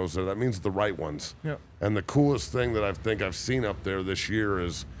Colorado goes there. That means the right ones. Yep. And the coolest thing that I think I've seen up there this year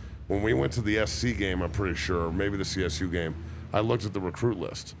is when we went to the SC game, I'm pretty sure, or maybe the CSU game, I looked at the recruit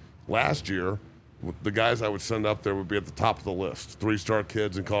list. Last year, the guys I would send up there would be at the top of the list. 3-star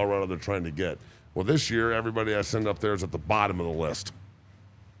kids in Colorado they're trying to get. Well, this year, everybody I send up there is at the bottom of the list.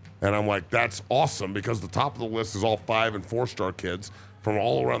 And I'm like, that's awesome because the top of the list is all 5- and 4-star kids from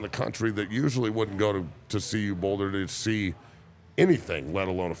all around the country that usually wouldn't go to CU Boulder to see anything, let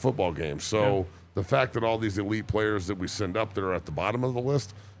alone a football game. So the fact that all these elite players that we send up there are at the bottom of the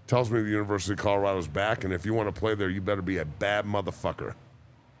list tells me the University of Colorado's back, and if you want to play there, you better be a bad motherfucker.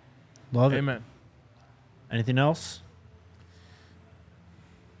 Love it. Amen. Anything else?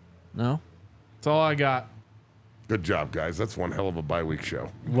 No? That's all I got. Good job, guys. That's one hell of a bye-week show.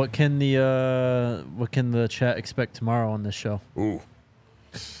 What can the chat expect tomorrow on this show? Ooh.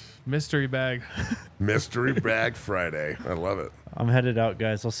 Mystery bag. Mystery Bag Friday. I love it. I'm headed out,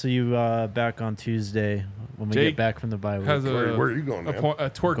 guys. I'll see you back on Tuesday when we Jake get back from the bye week. Has Where are you going, man? a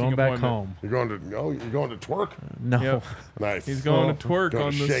twerking Going back appointment. home. You're going to twerk? No, Yep. Nice. He's going to twerk Gonna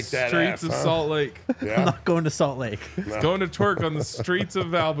on the shake that streets ass, of huh? Salt Lake. I'm Yeah. not going to Salt Lake. He's going to twerk on the streets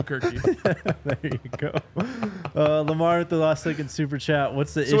of Albuquerque. There you go. Lamar with the last second super chat.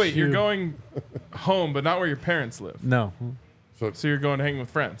 What's the issue? So wait, you're going home, but not where your parents live. No. So you're going to hang with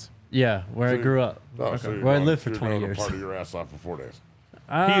friends. Yeah, where I grew up. Oh, so you're Where I going- lived for you're 20 going to years. party your ass off for 4 days.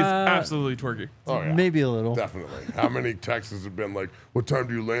 He is absolutely twerking. Oh, yeah. Maybe a little. Definitely. How many texts have been like, what time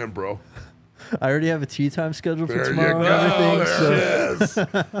do you land, bro? I already have a tea time scheduled for There you tomorrow go. and everything. There So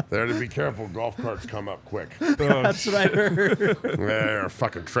it is. There to be careful. Golf carts come up quick. that's what I heard. They're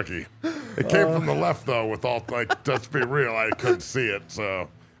fucking tricky. It came from the left, though, with all, like, let's be real, I couldn't see it, so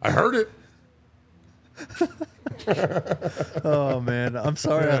I heard it. Oh man, I'm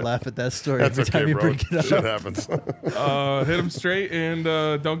sorry I laugh at that story That's every time okay, you bro. bring it Shit up. happens. Hit him straight and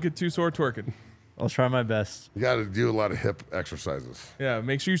don't get too sore twerking. I'll try my best. You got to do a lot of hip exercises. Yeah,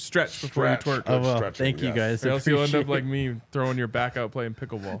 make sure you stretch before you twerk. Oh well, stretching, thank you yes. guys. Or else you'll end up Appreciate like me throwing your back out playing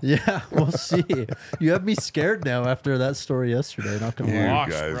pickleball. Yeah, we'll see. You have me scared now after that story yesterday. Not gonna You lie. Wash,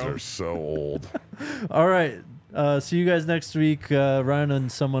 guys bro. are so old. All right. See you guys next week. Ryan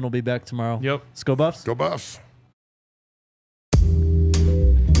and someone will be back tomorrow. Yep. Let's go Buffs. Go Buffs.